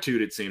his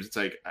attitude. It seems it's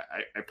I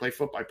play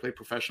football. I play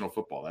professional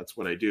football. That's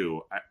what I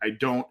do. I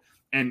don't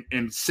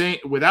and saying,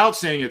 without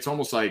saying, it's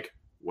almost like,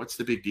 what's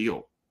the big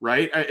deal?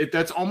 Right.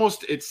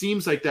 It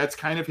seems like that's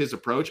kind of his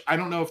approach. I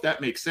don't know if that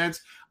makes sense.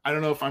 I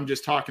don't know if I'm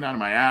just talking out of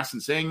my ass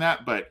and saying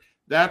that, but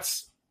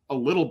that's a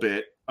little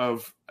bit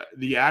of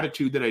the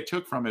attitude that I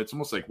took from it. It's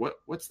almost like,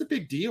 what's the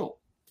big deal?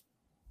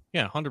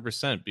 Yeah,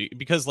 100%.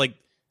 Because like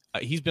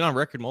he's been on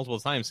record multiple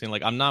times saying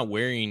like, I'm not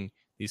wearing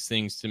these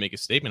things to make a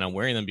statement. I'm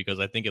wearing them because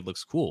I think it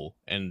looks cool.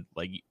 And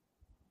like,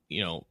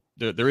 you know,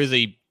 there is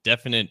a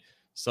definite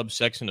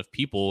subsection of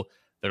people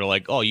that are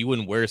like, oh, you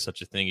wouldn't wear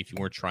such a thing if you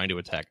weren't trying to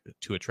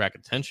attract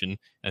attention. And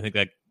I think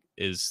that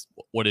is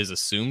what is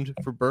assumed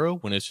for Burrow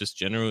when it's just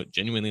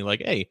genuinely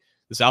like, hey,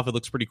 this outfit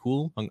looks pretty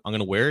cool. I'm going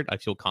to wear it. I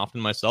feel confident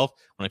in myself.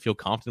 When I feel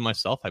confident in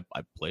myself, I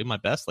play my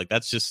best. Like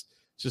that's just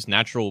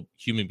natural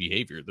human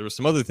behavior. There were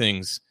some other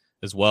things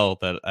as well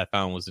that I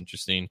found was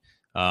interesting.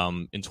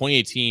 In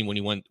 2018,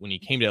 when he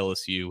came to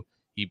LSU,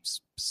 he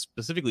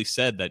specifically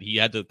said that he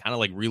had to kind of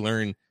like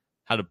relearn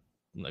how to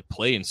like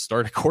play and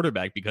start a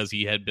quarterback because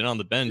he had been on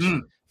the bench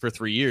for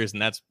 3 years.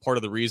 And that's part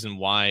of the reason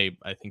why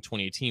I think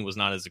 2018 was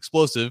not as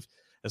explosive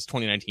as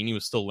 2019. He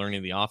was still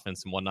learning the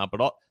offense and whatnot.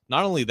 But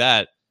not only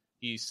that,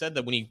 he said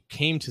that when he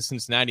came to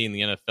Cincinnati in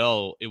the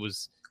NFL, it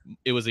was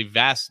a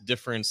vast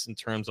difference in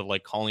terms of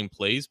like calling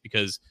plays,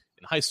 because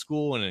in high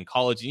school and in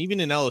college and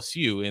even in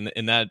LSU,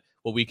 in that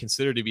what we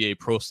consider to be a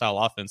pro style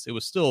offense, it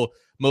was still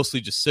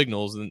mostly just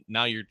signals. And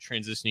now you're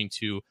transitioning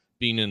to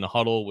being in the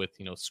huddle with,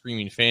 you know,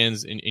 screaming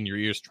fans in your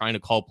ears, trying to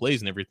call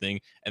plays and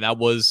everything. And that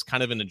was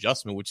kind of an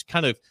adjustment, which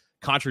kind of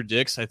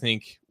contradicts, I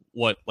think,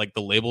 what like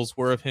the labels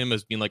were of him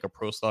as being like a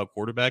pro style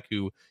quarterback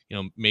who, you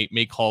know,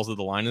 make calls of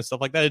the line and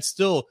stuff like that. It's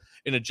still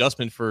an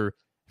adjustment for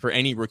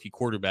any rookie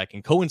quarterback.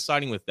 And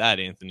coinciding with that,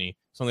 Anthony,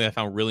 something I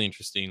found really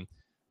interesting,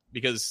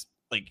 because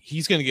like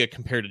he's going to get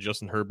compared to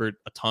Justin Herbert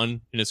a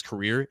ton in his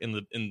career.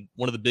 And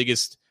one of the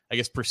biggest, I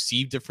guess,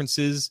 perceived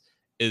differences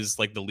is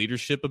like the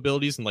leadership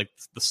abilities and like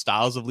the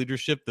styles of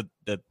leadership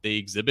that they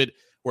exhibit.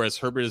 Whereas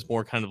Herbert is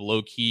more kind of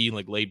low key,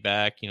 like laid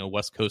back, you know,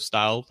 West Coast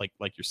style,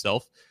 like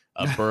yourself.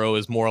 Burrow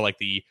is more like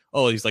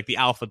he's like the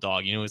alpha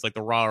dog, you know, he's like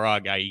the rah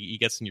guy. He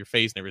gets in your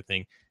face and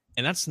everything.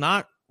 And that's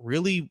not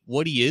really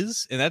what he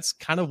is. And that's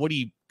kind of what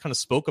he kind of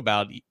spoke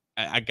about.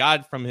 I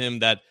got from him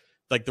that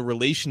like the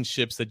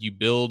relationships that you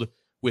build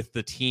with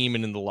the team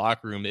and in the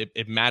locker room,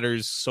 it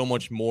matters so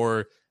much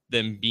more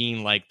than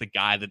being like the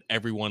guy that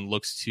everyone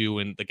looks to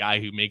and the guy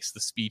who makes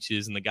the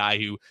speeches and the guy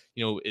who,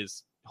 you know,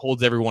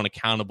 holds everyone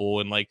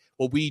accountable and like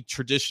what we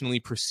traditionally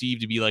perceive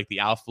to be like the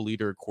alpha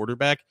leader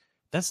quarterback.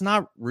 That's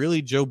not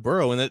really Joe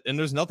Burrow. And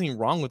there's nothing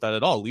wrong with that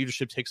at all.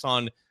 Leadership takes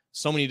on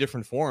so many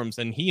different forms.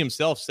 And he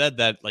himself said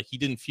that like he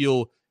didn't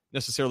feel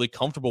necessarily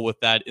comfortable with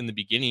that in the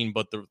beginning,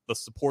 but the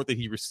support that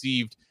he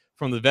received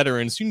from the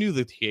veterans who knew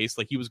the case,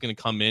 like he was going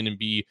to come in and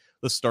be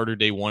the starter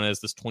day one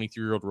as this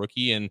 23-year-old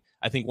rookie. And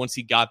I think once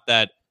he got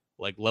that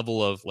like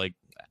level of like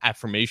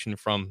affirmation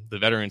from the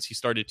veterans, he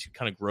started to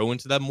kind of grow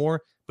into that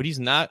more, but he's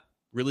not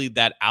really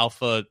that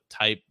alpha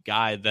type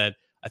guy that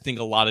I think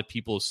a lot of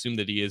people assume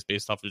that he is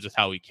based off of just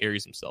how he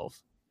carries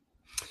himself.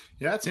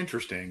 Yeah, that's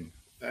interesting.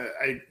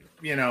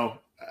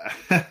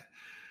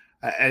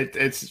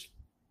 It's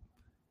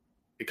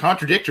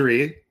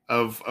contradictory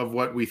of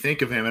what we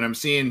think of him. And I'm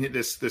seeing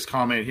this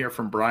comment here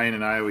from Brian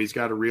in Iowa. He's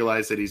got to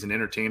realize that he's an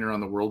entertainer on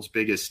the world's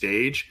biggest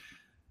stage.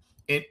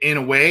 In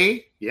a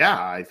way,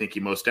 yeah, I think he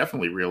most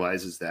definitely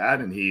realizes that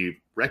and he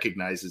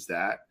recognizes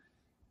that.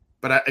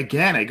 But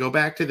I go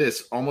back to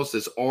this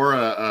aura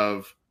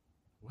of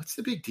what's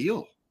the big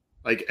deal?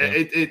 Like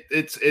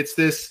it's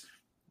this,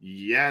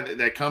 yeah,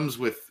 that comes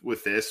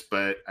with this,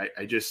 but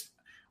I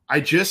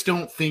just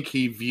don't think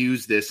he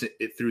views this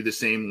through the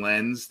same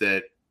lens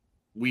that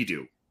we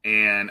do.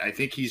 And I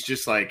think he's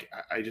just like,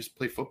 I just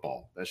play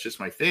football. That's just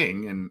my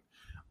thing. And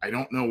I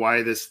don't know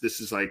why this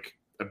is like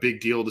a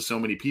big deal to so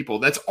many people.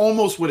 That's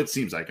almost what it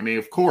seems like. I mean,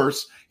 of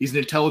course, he's an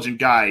intelligent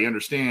guy. He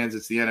understands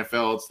it's the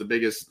NFL. It's the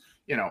biggest,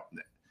 you know,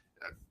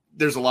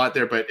 there's a lot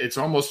there, but it's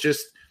almost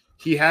just,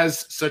 he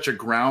has such a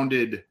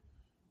grounded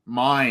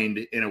mind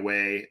in a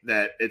way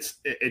that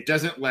it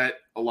doesn't let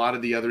a lot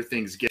of the other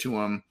things get to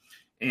him.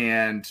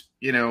 And,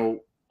 you know,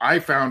 I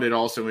found it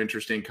also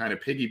interesting kind of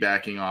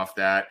piggybacking off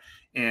that.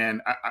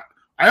 And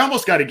I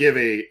almost got to give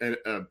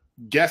a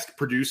guest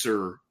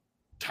producer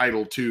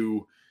title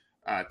to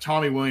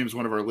Tommy Williams,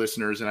 one of our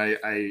listeners. And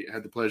I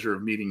had the pleasure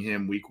of meeting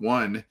him week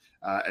one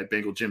at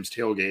Bengal Jim's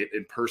tailgate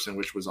in person,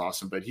 which was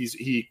awesome. But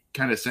he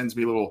kind of sends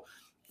me little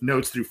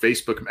notes through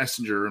Facebook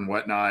Messenger and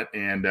whatnot.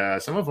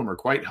 And some of them are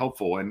quite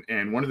helpful.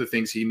 And one of the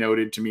things he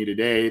noted to me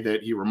today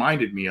that he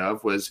reminded me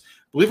of was,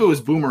 I believe it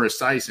was Boomer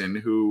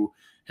Esiason, who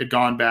had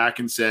gone back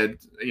and said,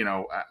 you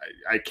know,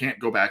 I can't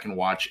go back and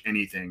watch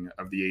anything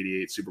of the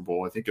 88 Super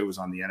Bowl. I think it was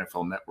on the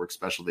NFL Network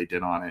special they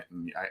did on it.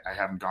 And I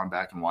haven't gone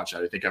back and watched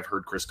that. I think I've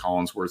heard Chris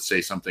Collinsworth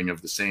say something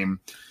of the same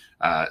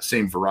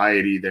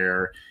variety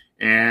there.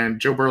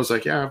 And Joe Burrow's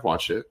like, yeah, I've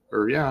watched it,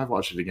 or yeah, I've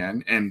watched it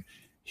again. And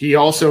he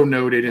also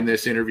noted in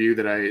this interview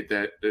that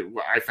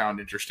I found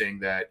interesting,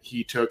 that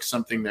he took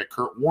something that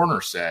Kurt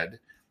Warner said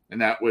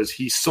and that was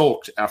he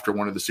sulked after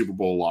one of the Super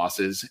Bowl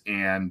losses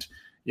and,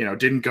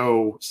 didn't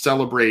go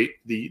celebrate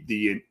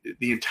the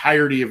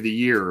entirety of the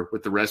year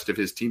with the rest of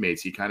his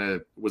teammates. He kind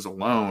of was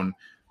alone,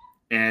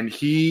 and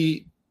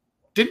he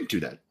didn't do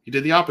that. He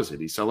did the opposite.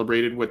 He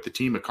celebrated what the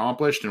team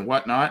accomplished and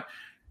whatnot.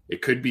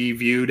 It could be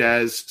viewed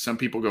as some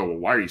people go, well,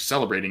 why are you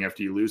celebrating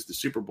after you lose the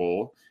Super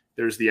Bowl?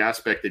 There's the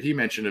aspect that he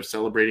mentioned of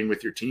celebrating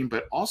with your team,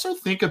 but also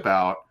think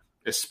about,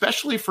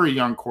 especially for a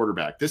young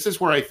quarterback, this is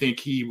where I think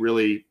he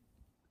really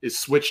is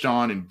switched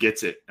on and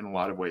gets it in a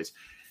lot of ways.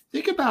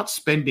 Think about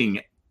spending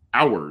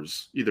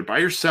hours either by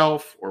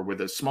yourself or with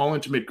a small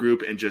intimate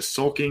group and just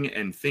sulking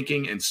and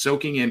thinking and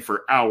soaking in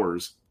for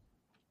hours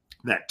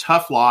that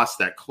tough loss,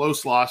 that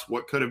close loss,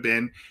 what could have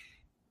been.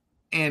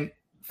 And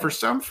for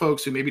some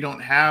folks who maybe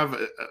don't have,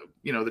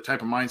 the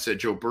type of mindset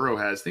Joe Burrow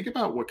has, think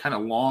about what kind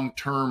of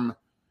long-term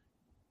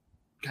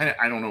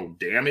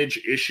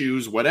damage,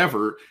 issues,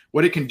 whatever,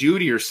 what it can do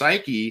to your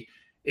psyche.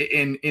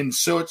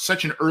 So it's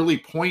such an early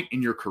point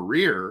in your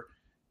career.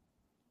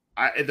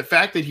 The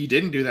fact that he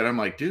didn't do that, I'm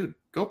like, dude,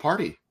 go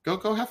party,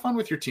 go have fun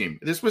with your team.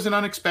 This was an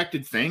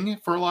unexpected thing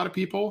for a lot of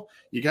people.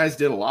 You guys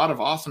did a lot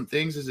of awesome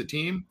things as a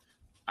team.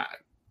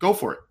 Go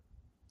for it.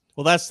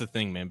 Well, that's the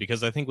thing, man,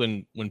 because I think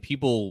when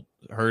people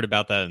heard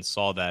about that and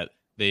saw that,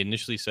 they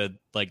initially said,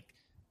 like,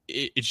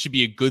 it should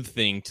be a good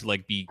thing to,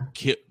 like, be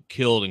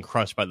killed and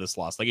crushed by this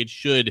loss. Like, it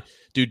should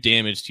do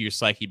damage to your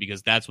psyche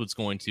because that's what's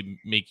going to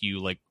make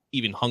you, like,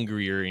 even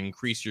hungrier and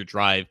increase your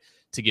drive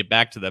to get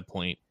back to that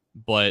point.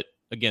 But,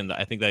 again,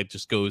 I think that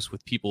just goes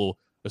with people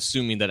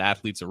assuming that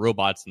athletes are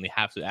robots and they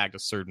have to act a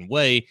certain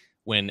way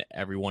when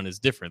everyone is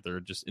different.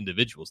 They're just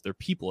individuals. They're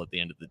people at the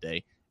end of the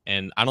day.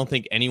 And I don't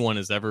think anyone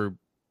has ever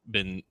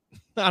been,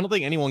 I don't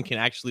think anyone can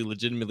actually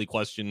legitimately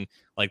question,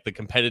 like, the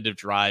competitive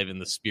drive and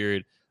the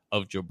spirit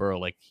of Joe Burrow.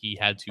 Like, he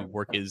had to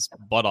work his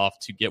butt off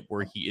to get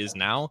where he is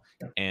now.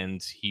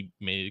 And he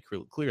made it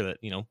clear that,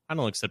 I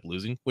don't accept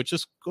losing, which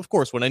is, of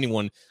course, what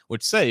anyone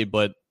would say.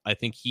 But I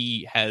think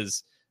he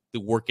has the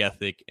work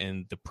ethic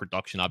and the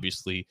production,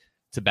 obviously,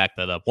 to back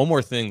that up. One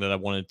more thing that I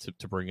wanted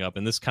to bring up,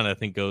 and this kind of, I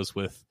think, goes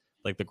with,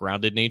 like, the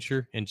grounded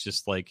nature and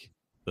just, like,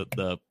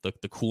 the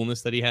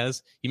coolness that he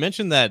has. He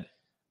mentioned that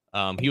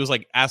he was,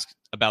 like, asked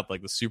about,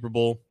 like, the Super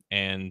Bowl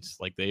and,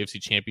 like, the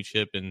AFC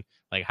Championship and,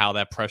 like, how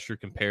that pressure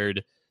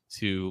compared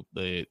to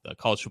the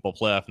college football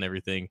playoff and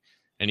everything.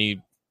 And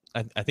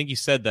I think he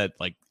said that,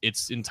 like,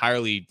 it's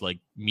entirely, like,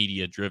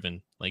 media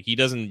driven. Like, he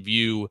doesn't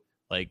view,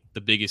 like,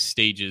 the biggest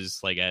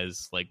stages, like,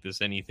 as, like,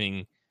 this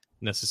anything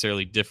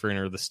necessarily different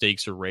or the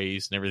stakes are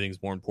raised and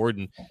everything's more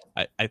important.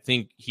 I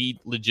think he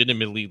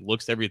legitimately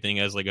looks at everything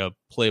as, like, a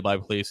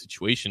play-by-play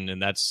situation,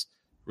 and that's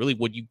really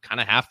what you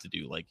kind of have to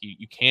do. Like,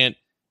 you can't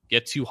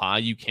get too high,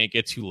 you can't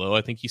get too low.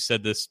 I think he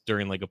said this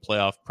during, like, a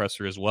playoff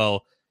presser as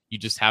well. You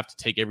just have to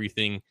take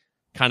everything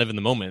kind of in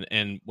the moment.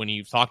 And when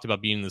he talked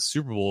about being in the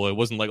Super Bowl, it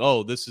wasn't like,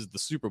 oh, this is the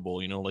Super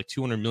Bowl, like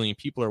 200 million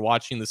people are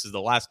watching, this is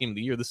the last game of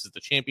the year, this is the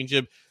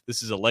championship,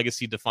 this is a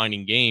legacy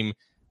defining game.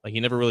 Like, he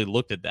never really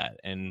looked at that.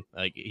 And,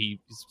 like, he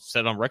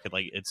said on record,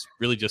 like, it's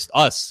really just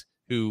us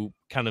who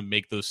kind of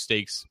make those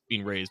stakes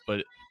being raised.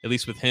 But at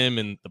least with him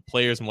and the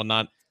players and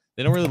whatnot,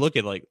 they don't really look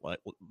at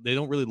they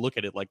don't really look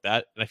at it like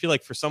that. And I feel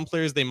like for some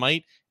players they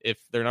might, if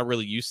they're not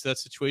really used to that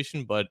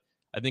situation. But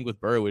I think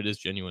with Burrow, it is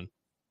genuine.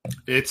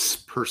 It's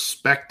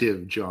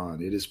perspective, John.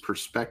 It is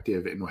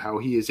perspective and how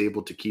he is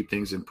able to keep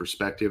things in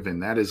perspective.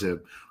 And that is a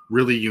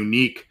really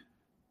unique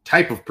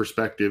type of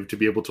perspective to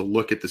be able to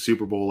look at the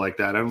Super Bowl like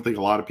that. I don't think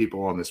a lot of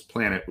people on this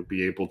planet would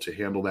be able to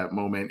handle that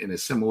moment in a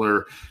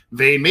similar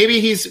vein. Maybe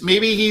he's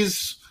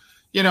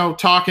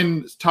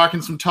talking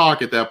some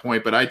talk at that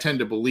point, but I tend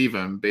to believe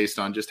him based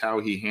on just how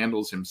he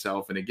handles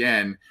himself. And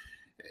again,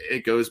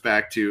 it goes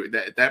back to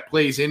that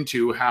plays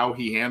into how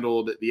he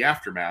handled the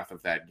aftermath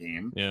of that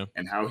game,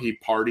 and how he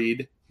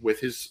partied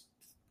with his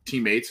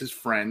teammates, his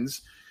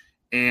friends,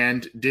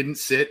 and didn't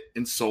sit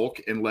and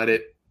sulk and let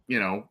it,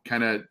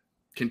 kind of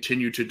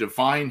continue to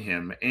define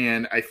him.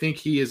 And I think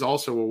he is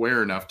also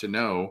aware enough to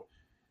know,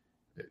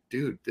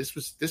 dude, this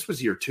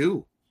was year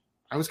 2.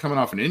 I was coming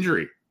off an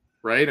injury,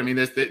 right? I mean,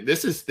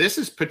 this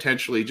is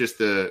potentially just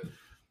the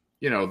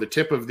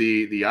tip of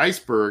the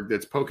iceberg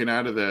that's poking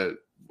out of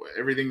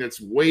everything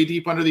that's way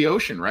deep under the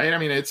ocean, right? I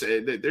mean, it's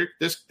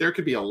there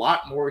could be a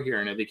lot more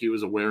here, and I think he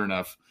was aware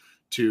enough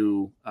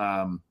to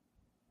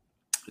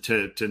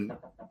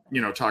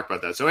talk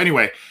about that. So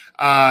anyway,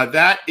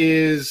 that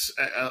is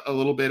a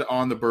little bit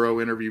on the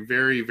Burrow interview.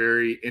 Very,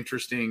 very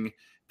interesting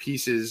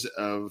pieces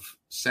of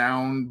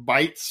sound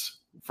bites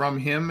from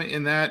him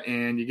in that,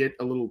 and you get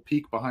a little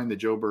peek behind the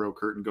Joe Burrow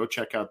curtain. Go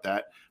check out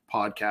that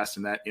podcast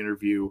and that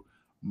interview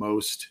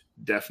most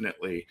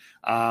definitely.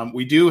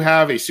 We do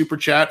have a super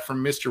chat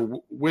from Mr.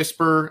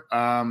 Whisper.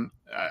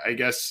 I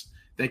guess,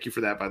 thank you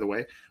for that, by the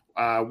way.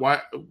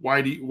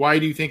 Why do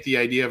you think the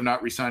idea of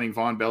not re-signing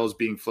Von Bell is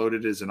being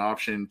floated as an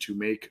option to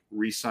make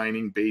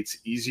re-signing Bates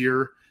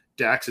easier?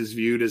 Dax is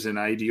viewed as an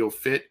ideal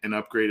fit and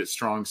upgrade at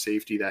strong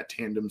safety. That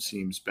tandem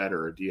seems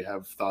better. Do you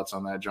have thoughts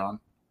on that, John?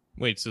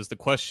 Wait, so is the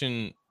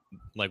question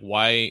like,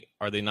 why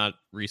are they not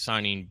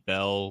re-signing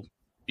Bell?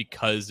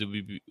 Because it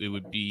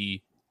would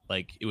be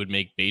like it would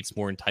make Bates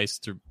more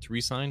enticed to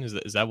re-sign.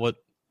 Is that what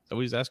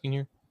he's asking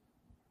here?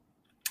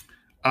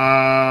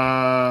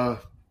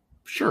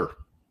 Sure.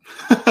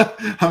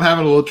 I'm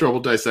having a little trouble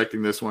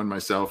dissecting this one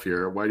myself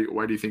here. Why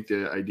do you think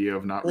the idea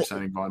of not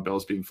re-signing Vonn Bell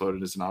is being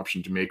floated as an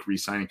option to make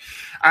re-signing?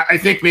 I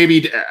think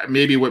maybe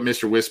what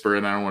Mr. Whisper,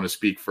 and I don't want to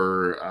speak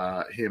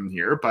for him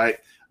here, but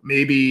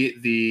maybe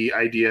the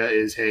idea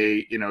is,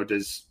 hey,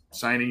 does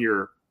signing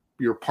your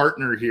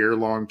partner here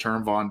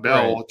long-term, Vonn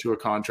Bell, right, to a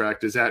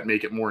contract, does that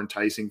make it more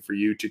enticing for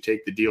you to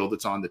take the deal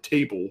that's on the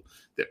table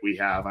that we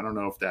have? I don't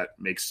know if that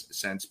makes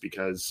sense,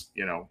 because,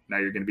 now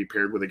you're going to be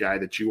paired with a guy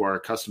that you are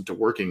accustomed to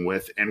working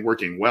with and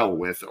working well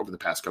with over the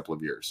past couple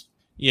of years.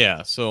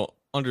 Yeah. So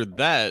under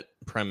that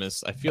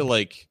premise, I feel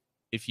like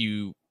if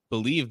you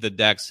believe that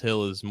Dax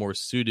Hill is more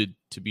suited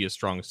to be a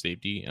strong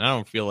safety, and I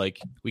don't feel like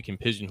we can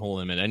pigeonhole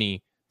him at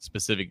any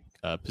specific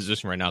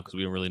position right now because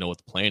we don't really know what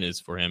the plan is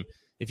for him.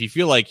 If you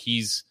feel like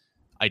he's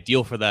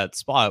ideal for that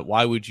spot,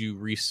 why would you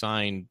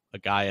re-sign a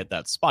guy at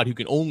that spot who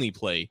can only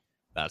play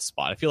that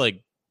spot? I feel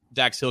like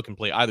Dax Hill can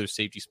play either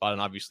safety spot,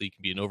 and obviously he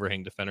can be an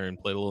overhang defender and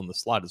play a little in the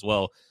slot as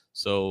well.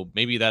 So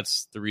maybe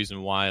that's the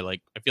reason why.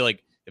 Like, I feel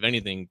like if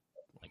anything,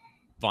 like,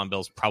 Vonn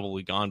Bell's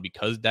probably gone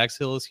because Dax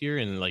Hill is here,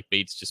 and like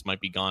Bates just might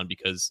be gone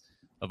because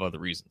of other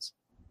reasons.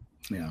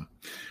 Yeah.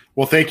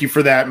 Well, thank you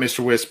for that, Mr.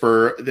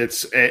 Whisper.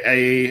 That's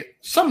a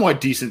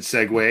somewhat decent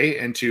segue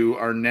into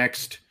our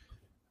next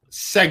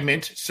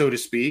segment, so to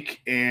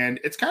speak, and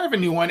it's kind of a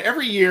new one.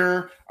 Every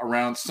year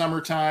around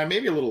summertime,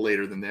 maybe a little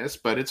later than this,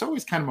 but it's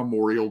always kind of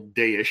Memorial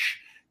Day-ish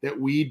that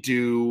we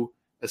do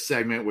a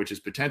segment which is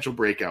potential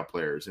breakout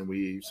players, and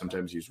we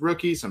sometimes use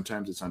rookies,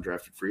 sometimes it's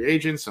undrafted free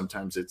agents,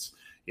 sometimes it's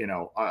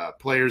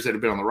players that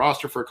have been on the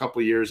roster for a couple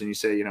of years, and you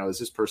say, is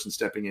this person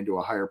stepping into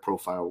a higher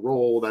profile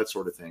role, that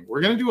sort of thing. We're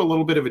going to do a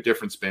little bit of a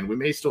different spin. We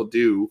may still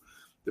do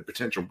the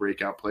potential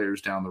breakout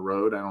players down the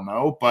road, I don't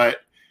know, but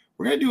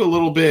we're going to do a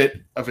little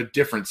bit of a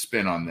different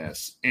spin on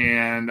this.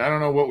 And I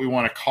don't know what we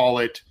want to call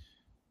it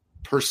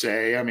per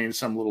se. I mean,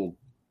 some little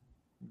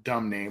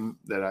dumb name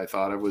that I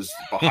thought of was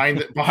behind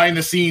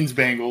the scenes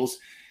Bengals.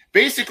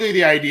 Basically,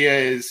 the idea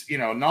is,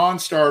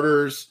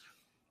 non-starters,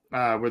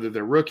 whether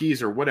they're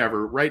rookies or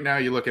whatever. Right now,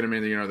 you look at them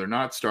and, they're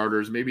not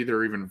starters. Maybe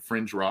they're even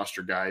fringe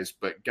roster guys,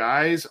 but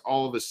guys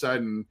all of a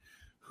sudden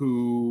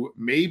who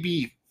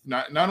maybe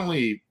not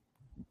only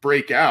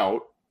break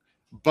out,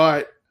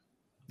 but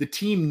the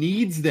team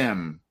needs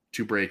them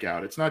to break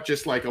out. It's not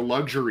just like a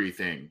luxury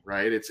thing,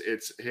 right?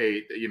 It's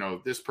hey,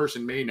 this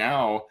person may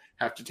now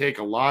have to take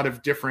a lot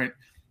of different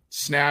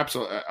snaps,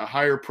 a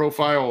higher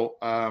profile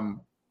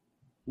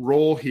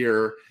role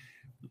here.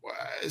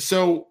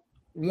 So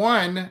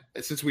one,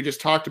 since we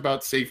just talked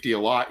about safety a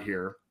lot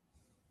here,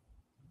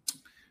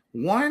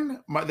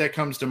 one that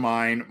comes to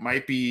mind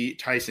might be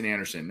Tycen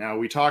Anderson. Now,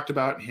 we talked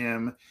about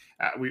him.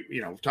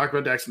 We've talked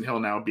about Daxton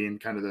Hill now being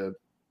kind of the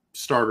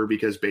starter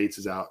because Bates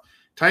is out.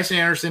 Tycen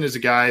Anderson is a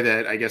guy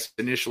that I guess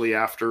initially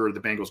after the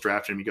Bengals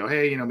drafted him, you go,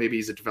 hey, maybe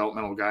he's a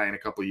developmental guy in a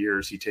couple of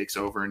years. He takes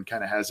over and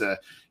kind of has a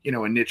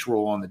niche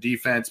role on the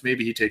defense.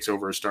 Maybe he takes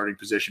over a starting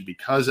position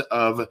because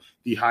of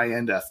the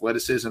high-end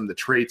athleticism, the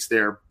traits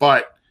there.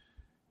 But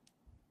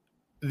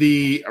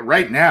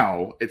right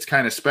now it's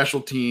kind of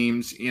special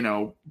teams,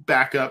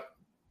 backup,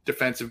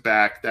 defensive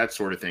back, that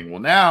sort of thing.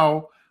 Well,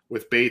 now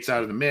with Bates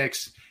out of the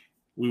mix,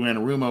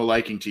 Anarumo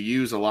liking to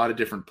use a lot of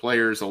different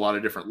players, a lot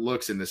of different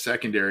looks in the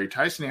secondary,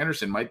 Tycen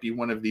Anderson might be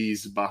one of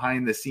these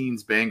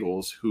behind-the-scenes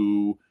Bengals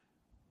who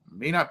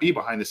may not be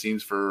behind the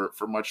scenes for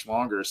much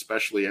longer,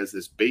 especially as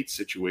this Bates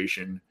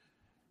situation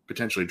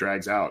potentially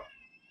drags out.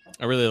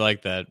 I really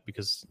like that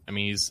because,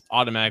 he's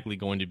automatically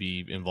going to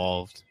be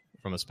involved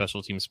from a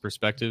special teams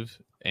perspective,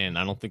 and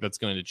I don't think that's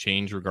going to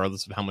change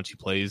regardless of how much he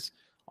plays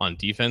on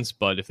defense.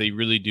 But if they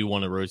really do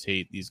want to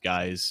rotate these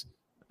guys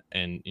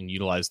and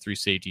utilize three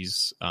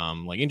safeties,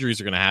 injuries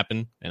are going to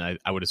happen. And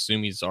I would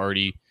assume he's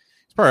probably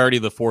already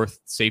the fourth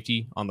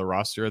safety on the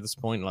roster at this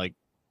point. Like,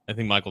 I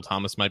think Michael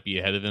Thomas might be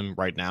ahead of him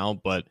right now,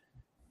 but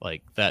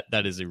like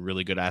that is a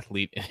really good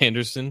athlete,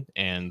 Anderson.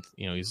 And,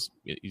 he's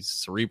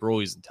cerebral,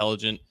 he's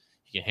intelligent.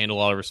 He can handle a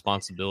lot of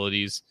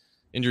responsibilities.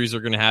 Injuries are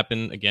going to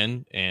happen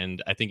again.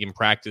 And I think in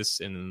practice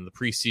and in the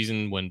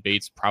preseason when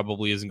Bates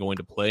probably isn't going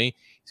to play,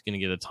 he's going to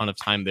get a ton of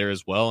time there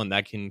as well. And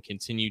that can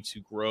continue to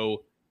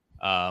grow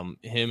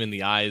him in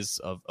the eyes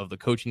of the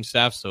coaching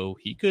staff, so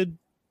he could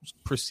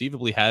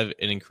perceivably have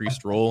an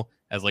increased role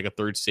as like a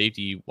third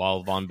safety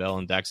while Vonn Bell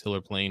and Dax Hill are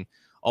playing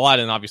a lot,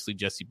 and obviously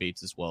Jesse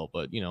Bates as well.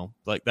 But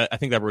like that, I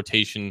think that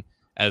rotation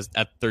as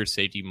at third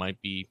safety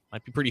might be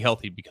pretty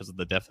healthy because of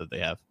the depth that they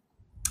have.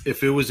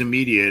 If it was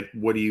immediate,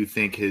 what do you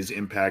think his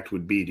impact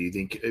would be? Do you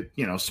think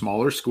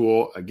smaller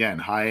school, again,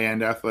 high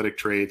end athletic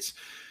traits,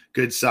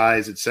 good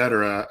size,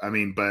 etc.?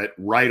 But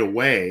right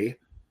away,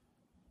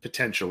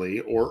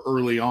 potentially, or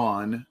early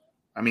on,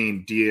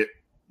 do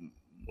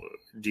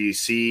you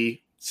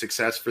see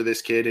success for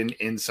this kid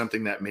in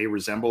something that may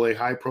resemble a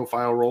high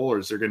profile role, or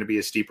is there going to be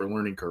a steeper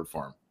learning curve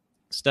for him?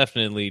 It's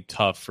definitely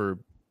tough for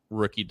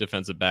rookie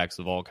defensive backs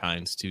of all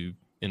kinds to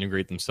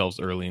integrate themselves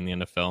early in the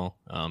NFL.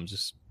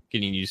 Just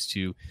getting used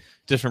to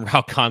different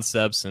route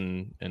concepts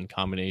and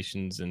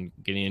combinations and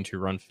getting into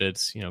run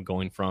fits,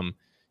 going from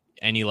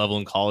any level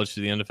in college to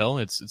the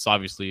NFL. It's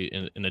obviously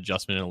an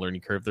adjustment and a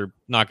learning curve. They're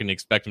not going to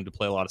expect him to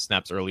play a lot of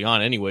snaps early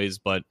on anyways,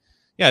 but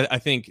yeah, I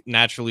think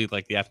naturally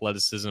like the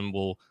athleticism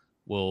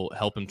will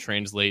help him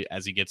translate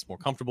as he gets more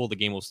comfortable. The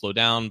game will slow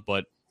down,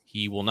 but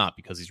he will not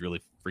because he's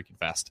really freaking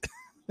fast.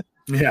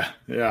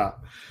 Yeah.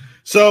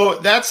 So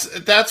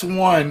that's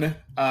one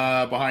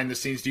behind the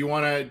scenes. Do you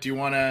want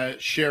to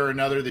share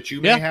another that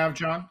you may have,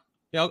 John?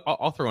 Yeah,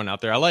 I'll throw one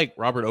out there. I like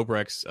Robert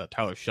Obrecht's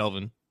Tyler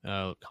Shelvin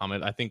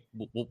comment. I think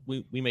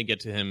we may get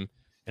to him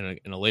in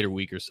a later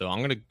week or so. I'm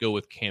going to go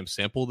with Cam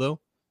Sample though,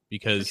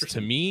 because to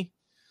me,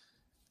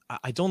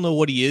 I don't know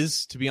what he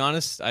is, to be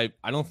honest. I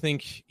don't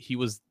think he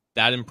was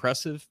that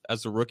impressive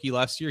as a rookie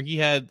last year. He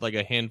had like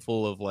a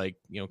handful of like,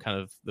 kind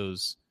of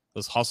those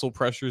hustle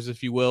pressures,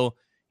 if you will.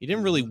 He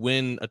didn't really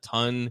win a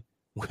ton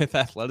with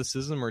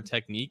athleticism or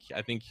technique.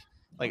 I think,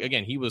 like,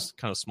 again, he was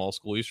kind of small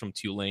school. He was from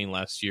Tulane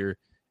last year,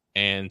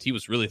 and he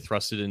was really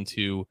thrusted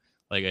into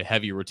like a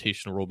heavy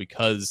rotational role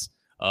because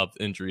of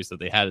injuries that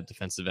they had at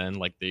defensive end.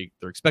 Like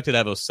they're expected to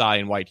have Osai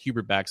and White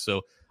Hubert back.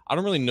 So I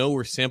don't really know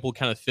where Sample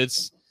kind of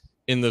fits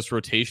in this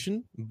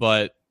rotation,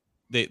 but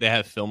they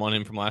have film on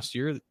him from last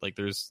year. Like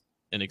there's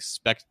an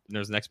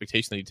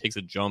expectation that he takes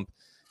a jump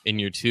in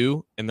year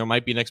two, and there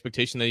might be an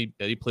expectation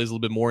that he plays a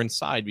little bit more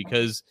inside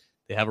because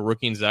they have a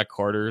rookie in Zach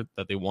Carter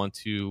that they want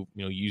to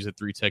use a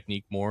 3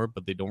 technique more,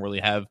 but they don't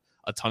really have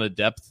a ton of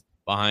depth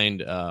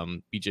behind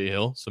BJ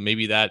Hill. So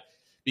maybe that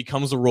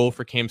becomes a role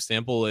for Cam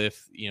Sample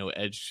if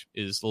edge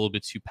is a little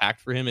bit too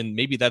packed for him, and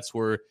maybe that's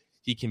where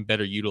he can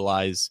better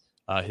utilize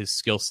his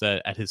skill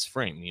set at his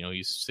frame.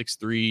 He's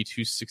 6'3",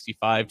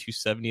 265,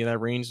 270 in that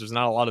range. There's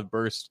not a lot of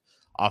burst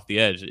off the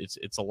edge.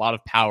 It's a lot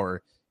of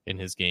power in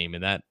his game,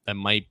 and that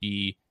might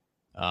be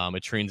a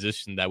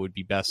transition that would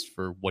be best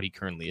for what he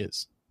currently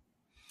is.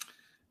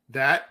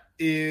 That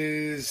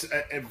is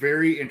a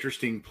very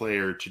interesting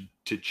player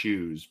to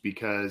choose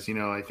because,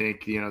 I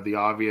think, the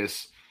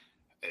obvious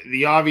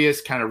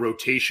kind of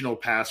rotational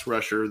pass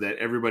rusher that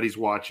everybody's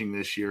watching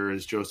this year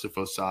is Joseph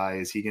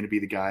Osai. Is he going to be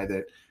the guy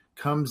that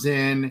comes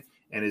in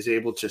and is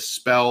able to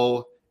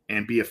spell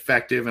and be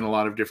effective in a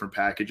lot of different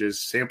packages?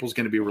 Sample's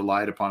going to be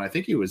relied upon. I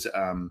think he was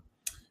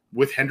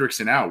with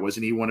Hendrickson out,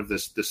 wasn't he one of the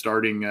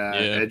starting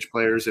edge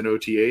players in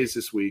OTAs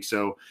this week?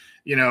 So,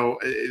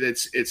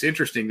 it's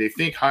interesting. They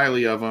think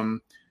highly of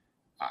him.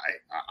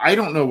 I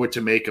don't know what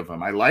to make of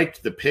him. I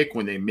liked the pick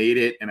when they made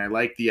it, and I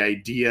like the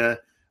idea.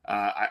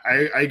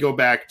 I go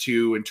back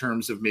to, in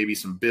terms of maybe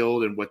some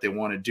build and what they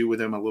want to do with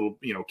him, a little,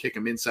 kick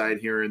him inside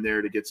here and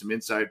there to get some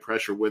inside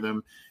pressure with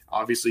him.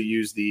 Obviously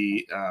use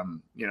the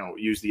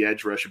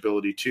edge rush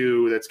ability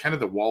too. That's kind of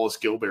the Wallace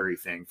Gilberry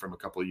thing from a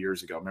couple of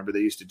years ago. Remember they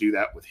used to do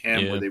that with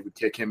him where they would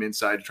kick him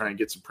inside to try and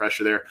get some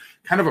pressure there.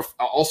 Kind of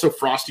also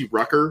Frosty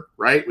Rucker,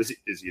 right?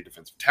 Is he a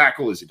defensive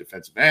tackle? Is he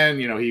defensive end?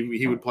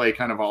 He would play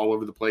kind of all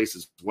over the place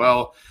as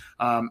well.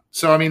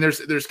 So, I mean,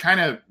 there's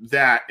kind of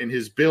that, and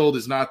his build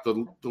is not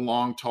the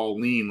long, tall,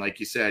 lean. Like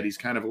you said, he's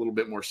kind of a little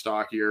bit more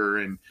stockier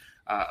and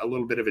a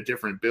little bit of a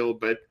different build,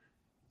 but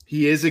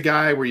he is a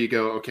guy where you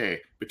go, okay,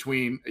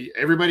 between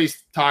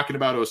everybody's talking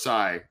about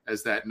Osai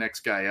as that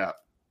next guy up.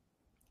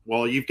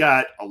 Well, you've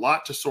got a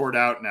lot to sort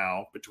out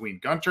now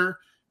between Gunter,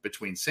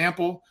 between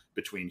Sample,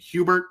 between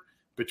Hubert,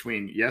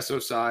 between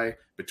Osai,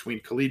 between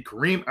Khalid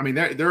Kareem. I mean,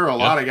 there are a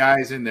lot of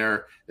guys in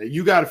there that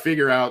you got to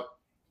figure out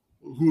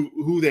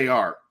who they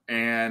are.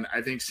 And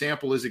I think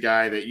Sample is a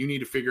guy that you need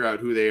to figure out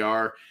who they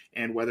are,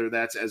 and whether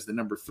that's as the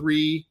number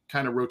 3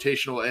 kind of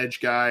rotational edge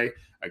guy,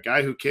 a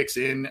guy who kicks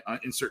in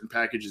certain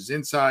packages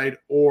inside,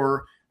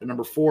 or the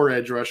number 4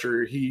 edge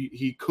rusher.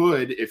 He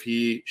could, if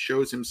he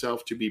shows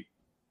himself to be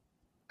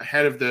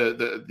ahead of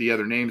the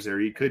other names there,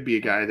 he could be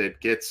a guy that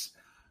gets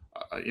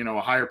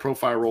a higher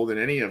profile role than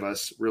any of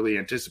us really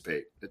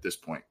anticipate at this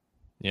point.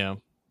 Yeah,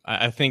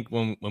 I think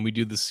when we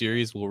do this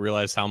series, we'll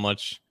realize how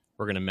much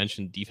we're going to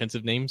mention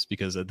defensive names,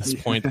 because at this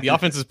point the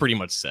offense is pretty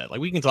much set.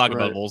 Like, we can talk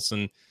about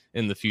Olsen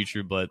in the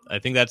future, but I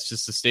think that's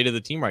just the state of the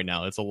team right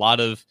now. It's a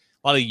lot of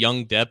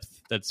young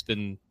depth that's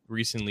been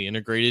recently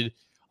integrated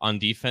on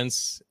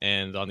defense,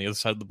 and on the other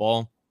side of the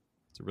ball,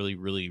 it's a really,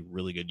 really,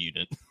 really good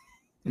unit.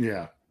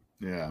 Yeah.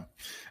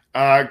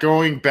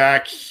 Going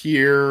back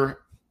here,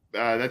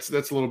 that's a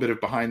little bit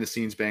of behind the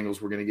scenes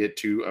Bengals. We're going to get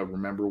to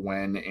remember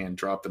when and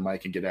drop the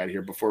mic and get out of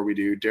here. Before we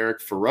do,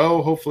 Derek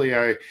Farrow, hopefully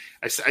I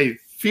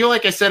feel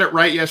like I said it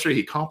right yesterday.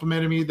 He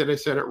complimented me that I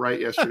said it right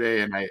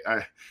yesterday, and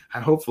I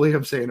hopefully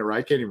I'm saying it right.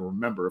 I can't even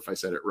remember if I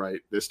said it right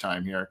this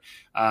time here.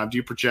 Do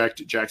you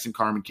project Jackson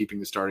Carman keeping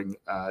the starting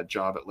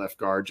job at left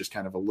guard? Just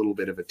kind of a little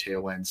bit of a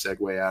tail end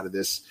segue out of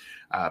this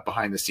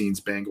behind the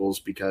scenes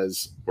Bengals,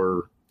 because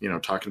we're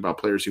talking about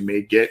players who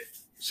may get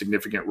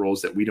significant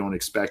roles that we don't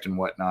expect and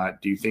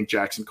whatnot. Do you think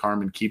Jackson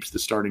Carman keeps the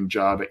starting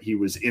job? He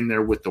was in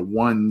there with the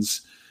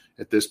ones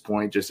at this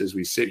point, just as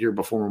we sit here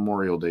before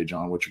Memorial Day.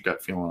 John, what's your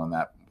gut feeling on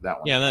that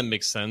one? Yeah, that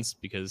makes sense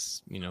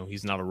because,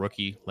 he's not a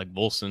rookie like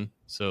Volson.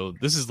 So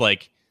this is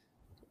like,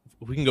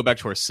 if we can go back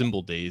to our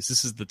symbol days,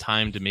 this is the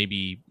time to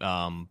maybe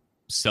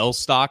sell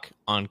stock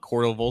on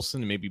Cordell Volson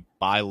and maybe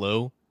buy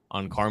low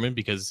on Carman,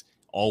 because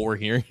all we're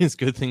hearing is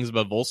good things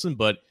about Volson,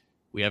 but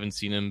we haven't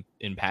seen him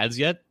in pads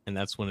yet, and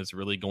that's when it's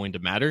really going to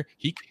matter.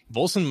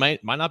 Volson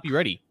might not be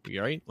ready,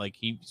 right? Like,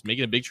 he's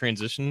making a big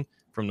transition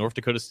from North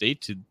Dakota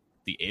State to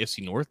the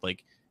AFC North.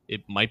 Like,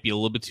 it might be a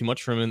little bit too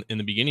much for him in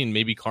the beginning.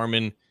 Maybe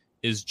Carman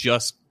is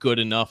just good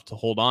enough to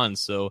hold on.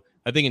 So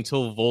I think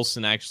until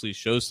Volson actually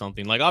shows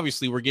something, like,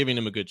 obviously we're giving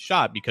him a good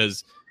shot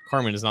because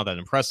Carman is not that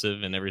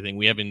impressive and everything.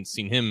 We haven't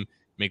seen him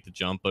make the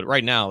jump, but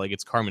right now, like,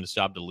 it's Carman's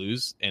job to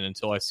lose. And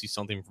until I see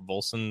something from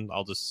Volson,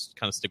 I'll just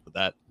kind of stick with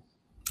that.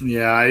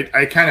 Yeah,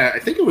 I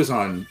think it was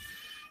on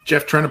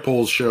Jeff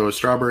Trenopol's show,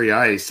 Strawberry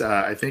Ice.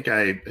 I think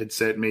I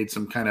had made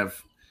some kind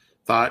of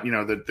thought,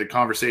 that the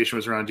conversation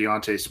was around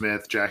Deontay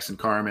Smith, Jackson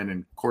Carman,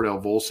 and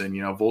Cordell Volson.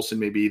 Volson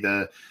may be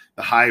the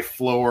high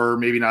floor,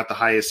 maybe not the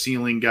highest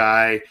ceiling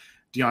guy.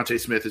 Deontay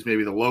Smith is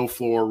maybe the low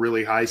floor,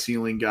 really high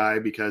ceiling guy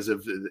because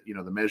of the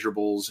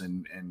measurables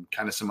and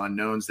kind of some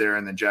unknowns there.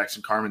 And then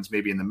Jackson Carman's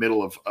maybe in the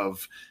middle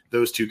of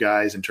those two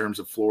guys in terms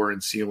of floor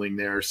and ceiling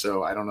there.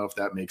 So I don't know if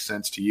that makes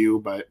sense to you,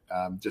 but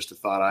just a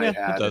thought I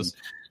had. It does.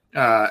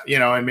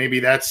 And maybe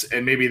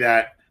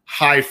that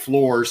high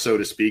floor, so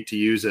to speak, to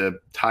use a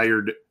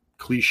tired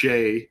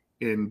cliche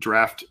in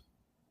draft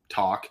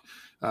talk,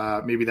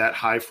 maybe that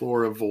high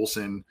floor of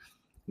Volson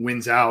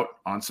wins out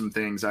on some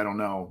things. I don't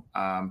know.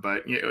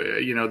 But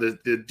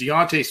the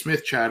Deontay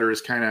Smith chatter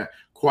is kind of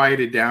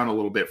quieted down a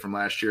little bit from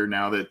last year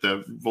now that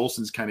the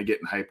Volson's kind of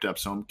getting hyped up.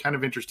 So I'm kind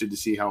of interested to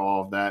see how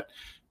all of that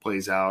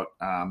plays out.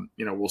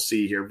 We'll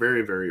see here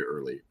very, very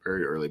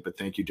early, but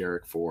thank you,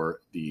 Derek,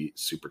 for the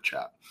super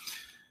chat.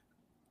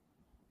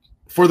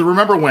 For the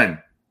Remember When,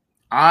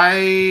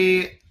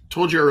 I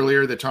told you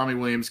earlier that Tommy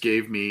Williams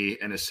gave me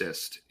an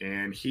assist,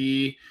 and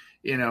he,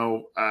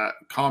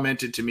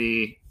 commented to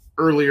me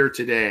earlier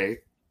today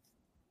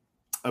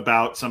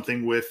about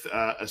something with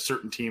a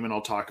certain team, and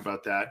I'll talk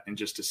about that in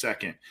just a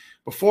second.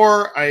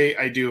 Before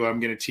I do, I'm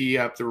going to tee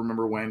up the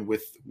Remember When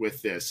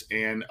with this.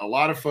 And a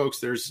lot of folks,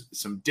 there's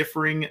some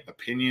differing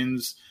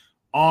opinions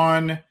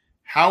on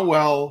how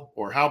well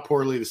or how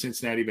poorly the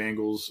Cincinnati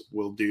Bengals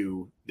will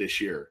do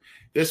this year.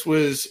 This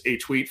was a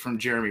tweet from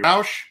Jeremy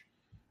Rausch,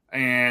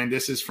 and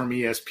this is from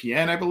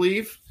ESPN, I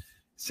believe,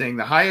 saying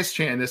the highest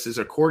chance, this is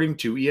according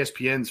to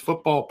ESPN's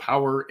Football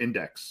Power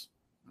Index.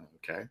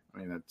 Okay. I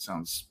mean, that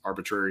sounds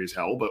arbitrary as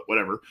hell, but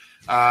whatever.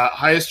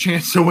 Highest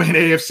chance to win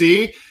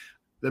AFC.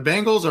 The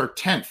Bengals are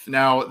 10th.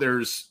 Now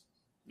there's,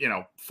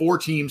 4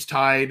 teams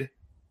tied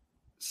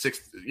 6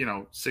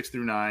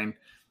 through 9.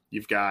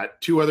 You've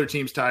got 2 other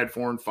teams tied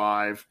 4 and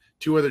 5,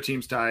 2 other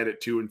teams tied at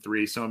 2 and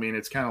 3. So, I mean,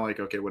 it's kind of like,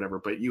 okay, whatever,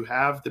 but you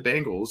have the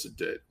Bengals,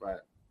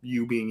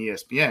 you being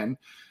ESPN,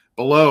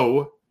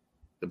 below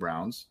the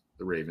Browns,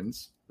 the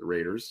Ravens, the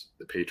Raiders,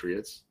 the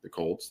Patriots, the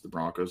Colts, the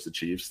Broncos, the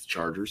Chiefs, the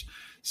Chargers.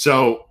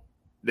 So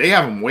they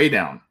have them way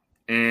down.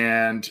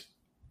 And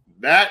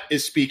that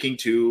is speaking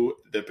to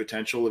the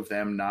potential of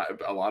them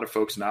a lot of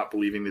folks not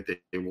believing that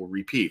they will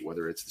repeat,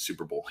 whether it's the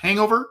Super Bowl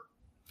hangover,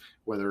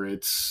 whether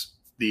it's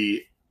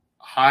the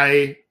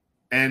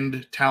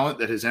high-end talent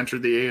that has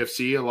entered the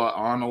AFC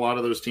on a lot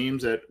of those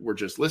teams that were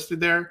just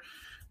listed there,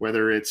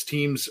 whether it's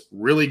teams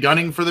really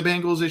gunning for the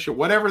Bengals issue,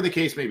 whatever the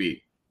case may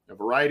be, a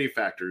variety of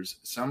factors.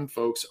 Some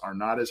folks are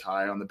not as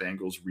high on the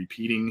Bengals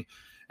repeating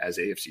as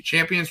AFC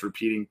champions,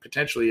 repeating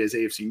potentially as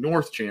AFC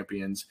North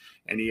champions,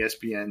 and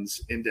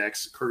ESPN's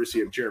index, courtesy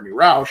of Jeremy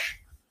Rausch,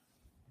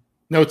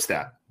 notes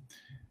that.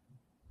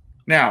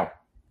 Now,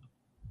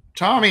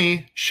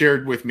 Tommy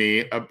shared with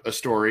me a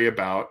story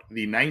about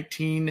the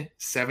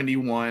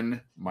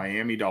 1971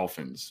 Miami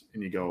Dolphins.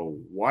 And you go,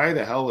 why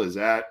the hell is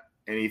that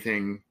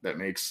anything that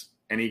makes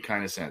any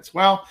kind of sense?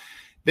 Well,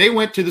 they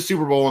went to the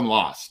Super Bowl and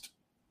lost.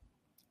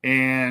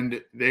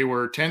 And they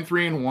were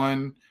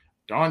 10-3-1.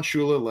 Don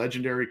Shula,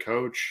 legendary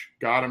coach,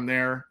 got them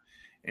there.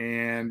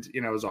 And,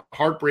 it was a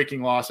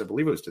heartbreaking loss. I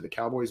believe it was to the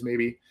Cowboys,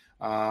 maybe.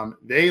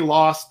 They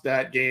lost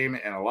that game,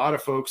 and a lot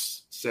of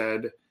folks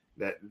said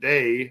that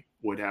they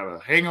would have a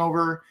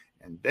hangover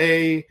and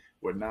they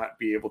would not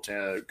be able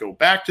to go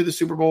back to the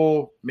Super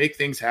Bowl, make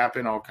things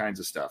happen, all kinds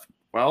of stuff.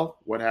 Well,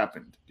 what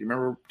happened? Do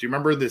you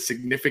remember the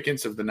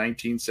significance of the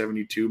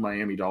 1972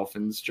 Miami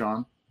Dolphins,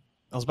 John?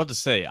 I was about to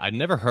say, I'd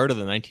never heard of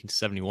the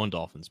 1971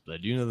 Dolphins, but I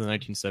do know the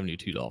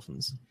 1972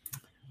 Dolphins.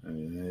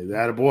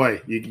 That a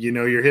boy, you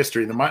know your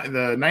history. The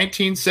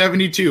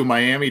 1972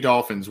 Miami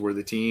Dolphins were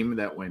the team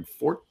that went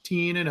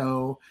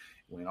 14-0,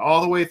 went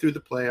all the way through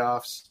the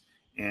playoffs,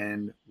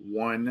 and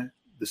won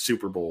the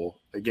Super Bowl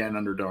again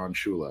under Don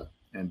Shula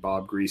and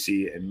Bob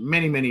Greasy and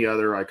many, many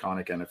other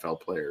iconic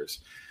NFL players.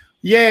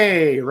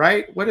 Yay!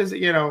 Right? What is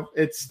it?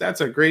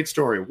 That's a great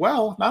story.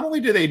 Well, not only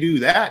do they do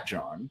that,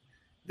 John,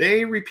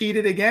 they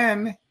repeated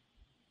again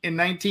in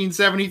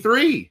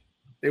 1973.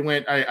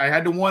 I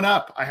had to one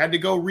up. I had to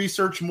go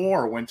research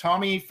more. When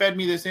Tommy fed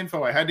me this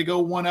info, I had to go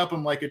one up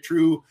him like a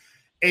true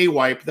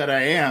A-wipe that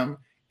I am.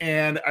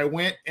 And I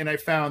went and I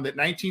found that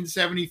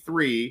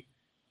 1973,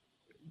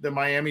 the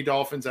Miami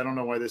Dolphins, I don't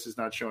know why this is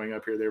not showing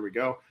up here. There we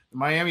go. The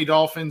Miami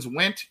Dolphins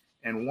went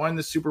and won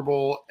the Super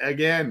Bowl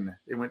again.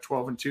 They went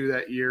 12-2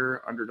 that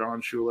year under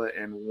Don Shula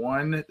and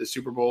won the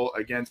Super Bowl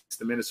against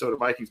the Minnesota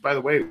Vikings. By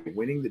the way,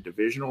 winning the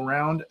divisional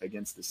round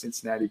against the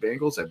Cincinnati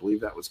Bengals. I believe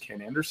that was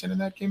Ken Anderson in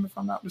that game, if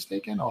I'm not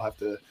mistaken. I'll have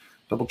to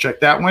double check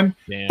that one.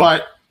 Damn.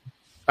 But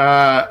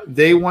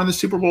they won the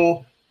Super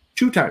Bowl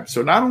 2 times.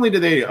 So not only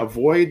did they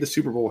avoid the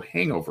Super Bowl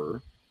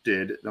hangover,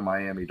 did the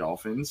Miami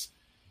Dolphins,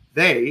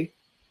 they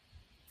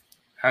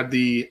had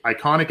the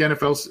iconic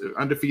NFL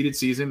undefeated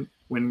season,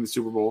 winning the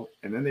Super Bowl,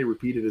 and then they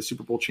repeated as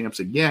Super Bowl champs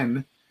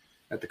again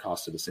at the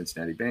cost of the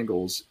Cincinnati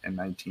Bengals in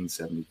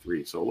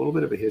 1973. So a little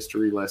bit of a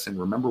history lesson.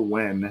 Remember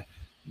when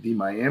the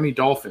Miami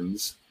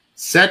Dolphins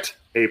set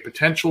a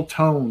potential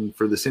tone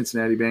for the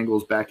Cincinnati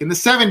Bengals back in the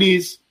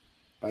 70s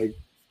by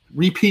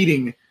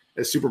repeating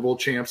as Super Bowl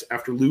champs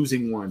after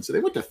losing one. So they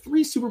went to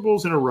 3 Super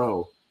Bowls in a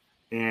row,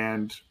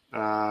 and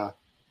they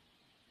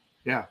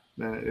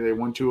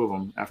won 2 of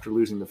them after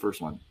losing the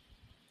first one.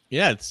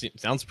 Yeah, it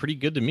sounds pretty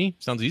good to me.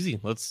 Sounds easy.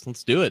 Let's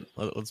do it.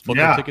 Let's book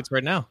our tickets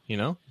right now.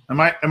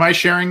 Am I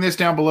sharing this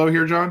down below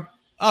here, John?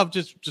 Oh,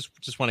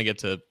 just want to get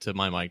to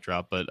my mic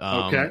drop, but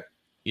okay.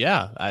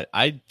 Yeah,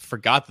 I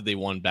forgot that they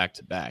won back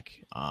to back.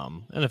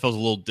 NFL's a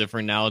little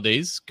different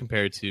nowadays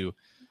compared to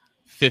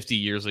 50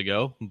 years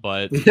ago,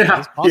 but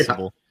it's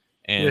possible.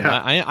 And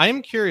I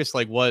am curious,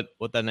 like what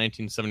that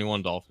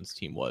 1971 Dolphins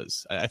team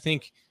was. I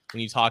think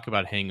when you talk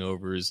about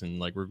hangovers and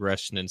like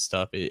regression and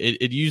stuff,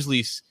 it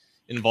usually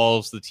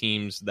involves the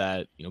teams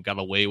that got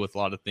away with a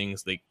lot of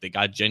things. They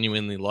got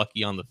genuinely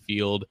lucky on the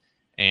field,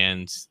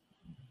 and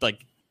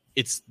like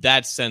it's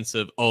that sense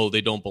of they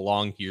don't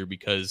belong here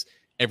because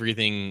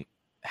everything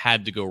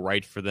had to go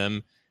right for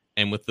them.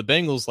 And with the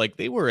Bengals, like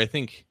they were, I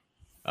think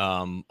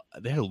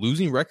they had a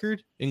losing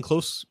record in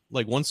close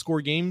like 1-score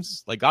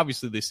games. Like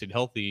obviously they stayed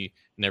healthy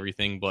and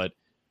everything, but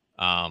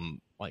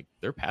like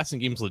their passing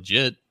game's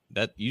legit.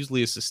 That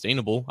usually is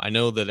sustainable. I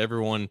know that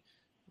everyone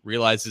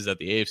realizes that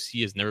the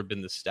AFC has never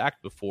been this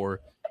stacked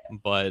before,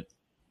 but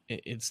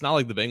it's not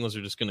like the Bengals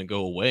are just going to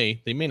go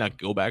away. They may not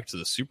go back to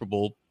the Super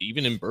Bowl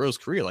even in Burrow's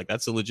career. Like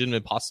that's a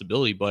legitimate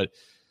possibility, but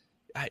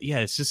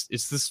it's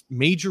this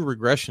major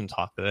regression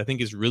talk that I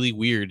think is really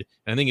weird.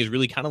 And I think is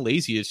really kind of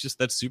lazy. It's just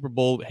that Super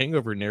Bowl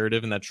hangover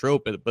narrative and that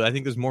trope. But I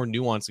think there's more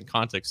nuance and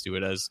context to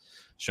it as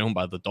shown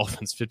by the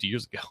Dolphins 50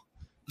 years ago.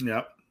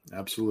 Yep,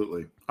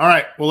 absolutely. All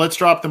right. Well, let's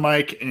drop the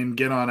mic and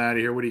get on out of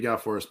here. What do you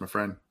got for us, my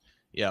friend?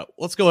 Yeah,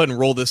 let's go ahead and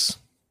roll this.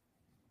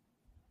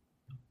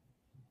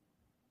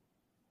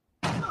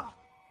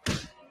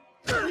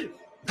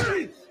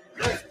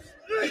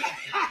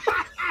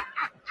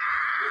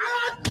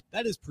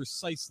 That is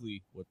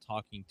precisely what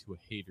talking to a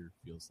hater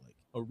feels like.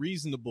 A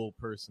reasonable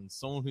person,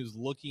 someone who's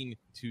looking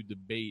to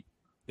debate,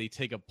 they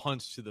take a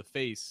punch to the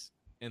face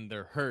and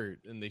they're hurt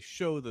and they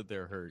show that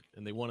they're hurt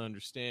and they want to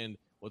understand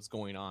what's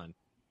going on.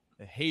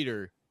 The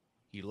hater,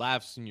 he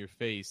laughs in your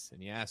face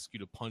and he asks you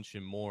to punch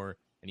him more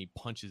and he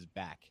punches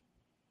back.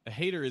 A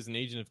hater is an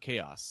agent of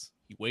chaos.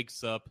 He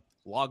wakes up,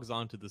 logs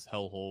onto this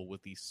hellhole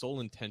with the sole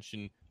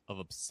intention of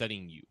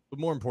upsetting you. But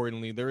more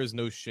importantly, there is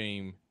no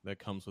shame that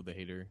comes with a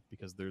hater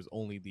because there's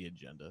only the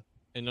agenda.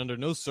 And under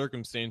no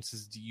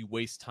circumstances do you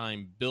waste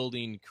time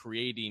building,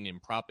 creating,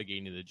 and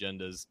propagating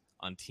agendas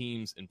on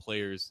teams and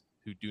players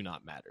who do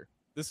not matter.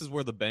 This is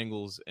where the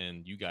Bengals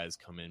and you guys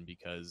come in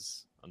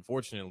because,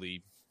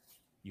 unfortunately,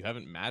 you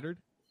haven't mattered.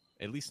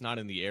 At least not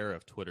in the era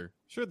of Twitter.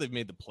 Sure, they've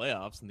made the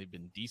playoffs and they've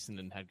been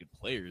decent and had good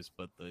players,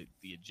 but the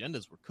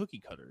agendas were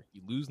cookie cutter.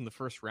 You lose in the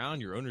first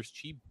round, your owner's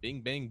cheap, bing,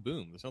 bang,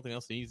 boom. There's nothing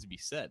else that needs to be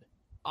said.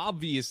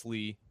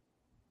 Obviously,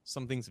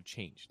 some things have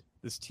changed.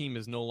 This team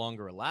is no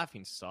longer a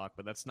laughing stock,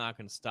 but that's not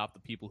going to stop the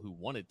people who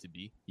want it to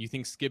be. You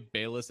think Skip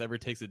Bayless ever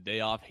takes a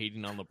day off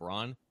hating on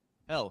LeBron?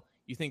 Hell,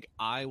 you think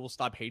I will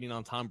stop hating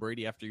on Tom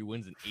Brady after he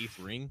wins an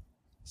 8th ring?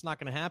 It's not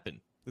going to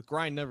happen. The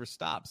grind never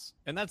stops.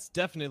 And that's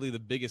definitely the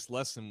biggest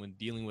lesson when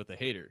dealing with a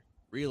hater,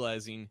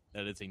 realizing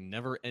that it's a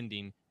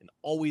never-ending and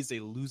always a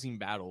losing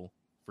battle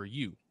for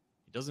you.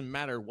 It doesn't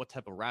matter what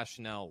type of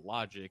rationale,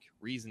 logic,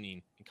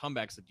 reasoning, and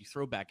comebacks that you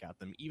throw back at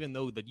them, even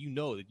though that you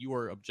know that you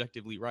are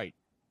objectively right.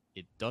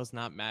 It does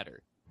not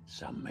matter.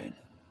 Some men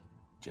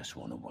just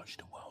want to watch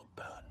the world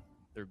burn.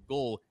 Their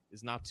goal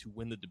is not to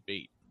win the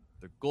debate.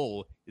 Their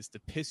goal is to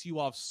piss you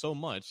off so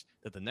much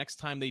that the next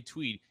time they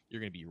tweet,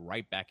 you're going to be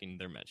right back in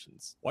their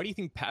mentions. Why do you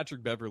think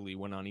Patrick Beverley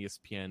went on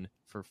ESPN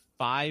for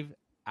 5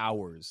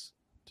 hours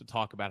to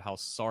talk about how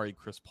sorry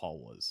Chris Paul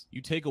was? You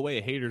take away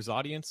a hater's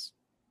audience,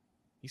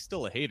 he's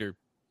still a hater.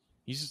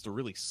 He's just a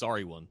really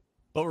sorry one.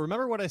 But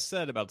remember what I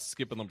said about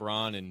Skip and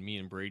LeBron and me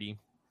and Brady?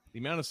 The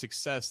amount of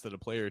success that a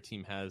player or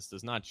team has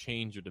does not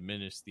change or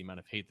diminish the amount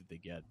of hate that they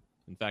get.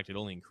 In fact, it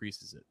only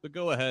increases it. But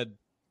go ahead,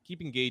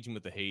 keep engaging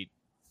with the hate.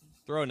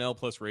 Throw an L+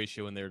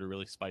 ratio in there to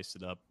really spice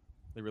it up.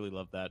 They really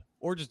love that.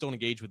 Or just don't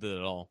engage with it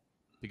at all.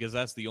 because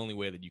that's the only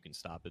way that you can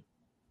stop it.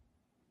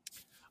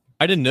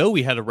 I didn't know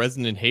we had a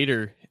resident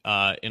hater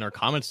in our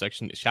comments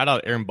section. Shout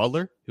out Aaron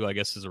Butler, who I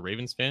guess is a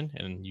Ravens fan,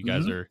 and you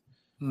guys are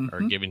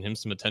giving him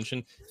some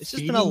attention. It's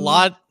just been a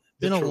lot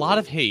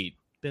of hate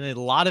for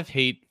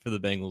the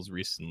Bengals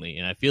recently,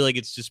 and I feel like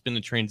it's just been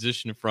a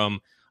transition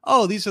from,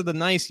 oh, these are the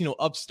nice,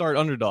 upstart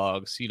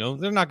underdogs.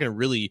 They're not going to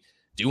really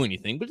do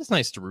anything, but it's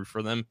nice to root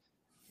for them.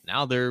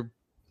 Now they're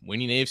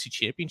winning AFC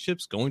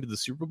championships, going to the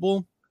Super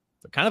Bowl.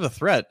 They're kind of a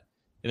threat.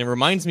 And it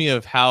reminds me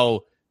of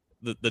how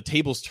the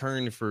tables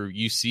turned for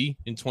UC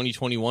in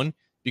 2021,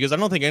 because I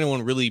don't think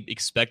anyone really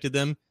expected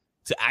them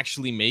to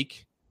actually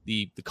make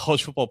the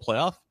college football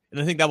playoff. And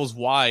I think that was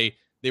why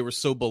they were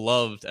so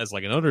beloved as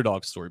like an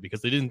underdog story,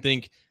 because they didn't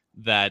think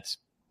that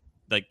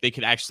like they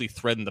could actually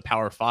threaten the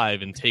Power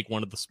Five and take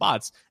one of the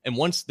spots. And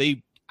once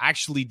they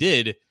actually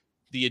did,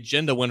 the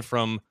agenda went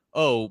from,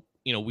 oh,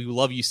 we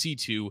love UC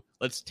to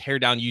let's tear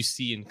down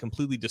UC and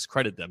completely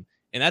discredit them.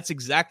 And that's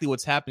exactly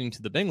what's happening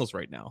to the Bengals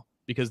right now,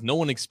 because no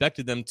one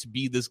expected them to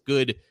be this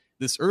good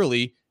this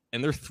early,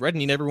 and they're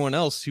threatening everyone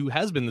else who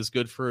has been this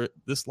good for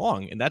this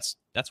long. And that's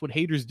what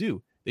haters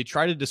do. They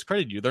try to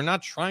discredit you. They're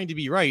not trying to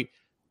be right.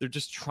 They're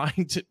just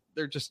trying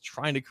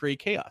to create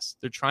chaos.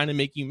 They're trying to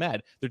make you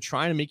mad. They're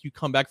trying to make you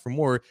come back for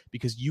more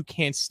because you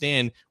can't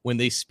stand when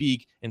they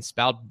speak and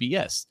spout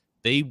BS.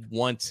 They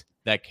want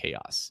that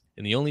chaos.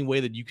 And the only way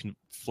that you can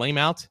flame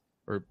out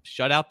or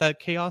shut out that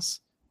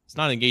chaos is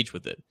not engage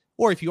with it.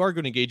 Or if you are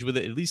going to engage with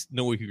it, at least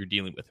know who you're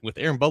dealing with. With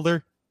Aaron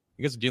Butler,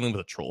 you guys are dealing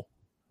with a troll.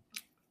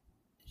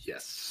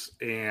 Yes.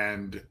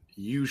 And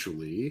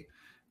usually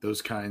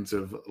those kinds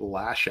of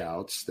lash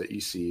outs that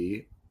you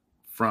see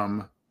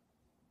from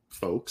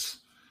folks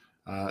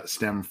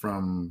stem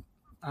from,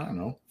 I don't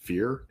know,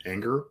 fear,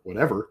 anger,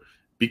 whatever,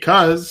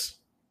 because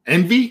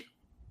envy,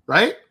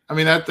 right? I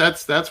mean,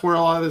 that's where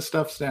a lot of this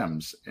stuff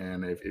stems.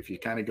 And if you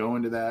kind of go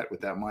into that with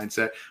that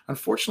mindset,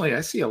 unfortunately,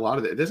 I see a lot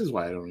of it. This is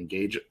why I don't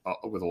engage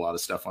with a lot of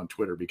stuff on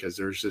Twitter, because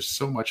there's just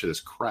so much of this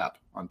crap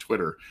on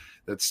Twitter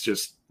that's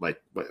just like,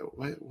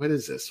 what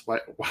is this?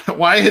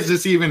 Why is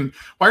this even?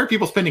 Why are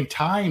people spending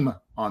time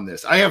on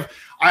this? I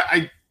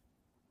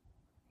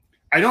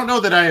don't know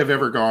that I have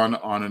ever gone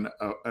on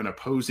an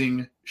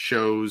opposing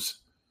show's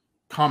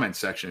comment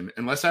section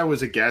unless I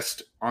was a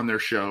guest on their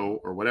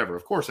show or whatever.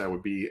 Of course, I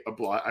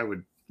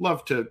would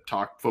love to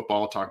talk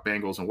football, talk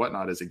Bengals and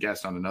whatnot as a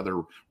guest on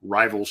another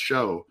rival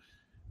show.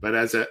 But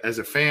as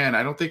a fan,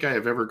 I don't think I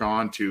have ever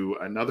gone to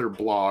another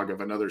blog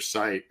of another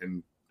site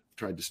and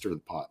tried to stir the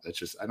pot. That's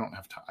just, I don't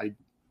have time.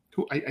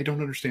 I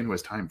don't understand who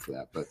has time for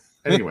that. But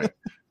anyway,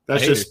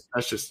 that's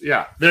just,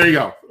 yeah, there you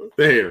go.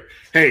 There.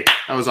 Hey,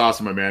 that was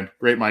awesome, my man.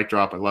 Great mic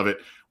drop. I love it.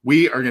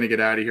 We are going to get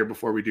out of here.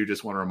 Before we do,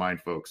 just want to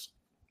remind folks,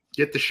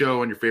 get the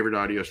show on your favorite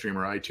audio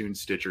streamer, iTunes,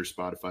 Stitcher,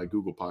 Spotify,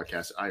 Google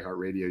Podcasts,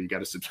 iHeartRadio. You got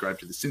to subscribe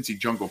to the Cincy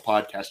Jungle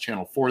podcast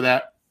channel for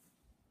that.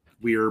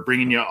 We are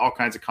bringing you all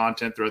kinds of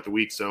content throughout the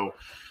week, so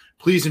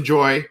please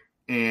enjoy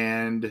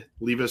and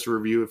leave us a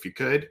review if you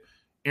could.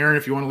 Aaron,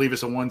 if you want to leave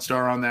us a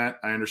 1-star on that,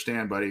 I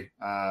understand, buddy.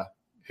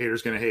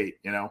 Haters going to hate,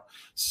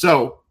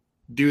 So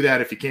do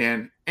that if you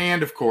can.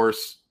 And, of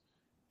course,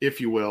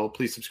 if you will,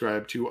 please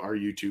subscribe to our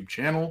YouTube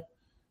channel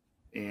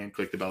and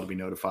click the bell to be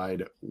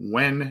notified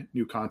when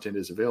new content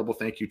is available.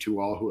 Thank you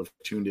to all who have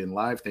tuned in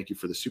live. Thank you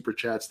for the super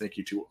chats. Thank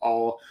you to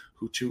all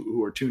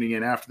who are tuning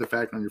in after the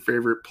fact on your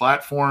favorite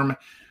platform.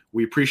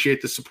 We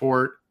appreciate the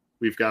support.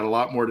 We've got a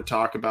lot more to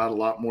talk about, a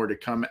lot more to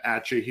come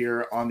at you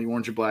here on the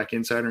Orange and Black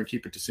Insider, and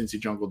keep it to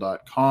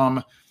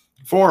cincyjungle.com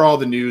for all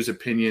the news,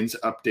 opinions,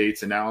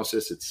 updates,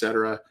 analysis,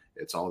 etc.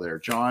 It's all there.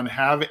 John,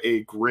 have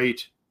a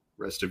great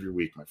rest of your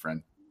week, my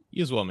friend.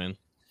 You as well, man.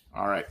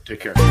 All right.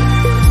 Take care.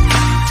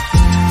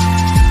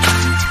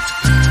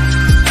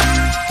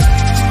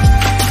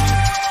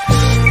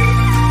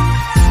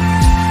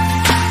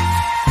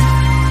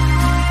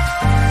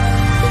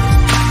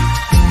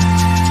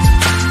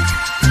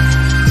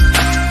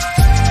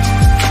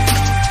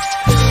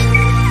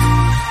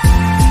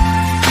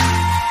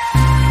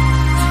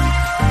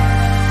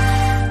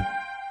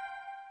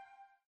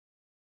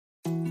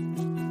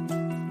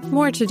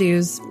 More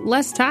to-dos,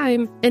 less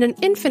time, and an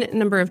infinite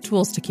number of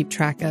tools to keep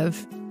track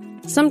of.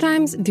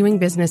 Sometimes doing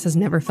business has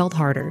never felt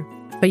harder,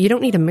 but you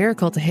don't need a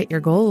miracle to hit your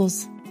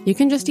goals. You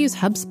can just use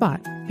HubSpot,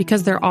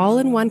 because their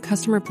all-in-one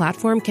customer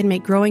platform can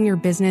make growing your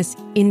business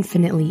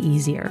infinitely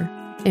easier.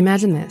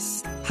 Imagine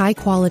this: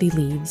 high-quality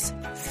leads,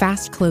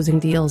 fast closing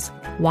deals,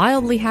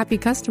 wildly happy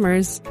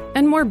customers,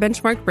 and more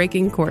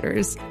benchmark-breaking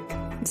quarters.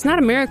 It's not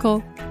a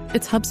miracle,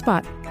 it's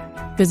HubSpot.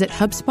 Visit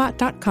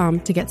HubSpot.com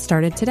to get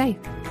started today.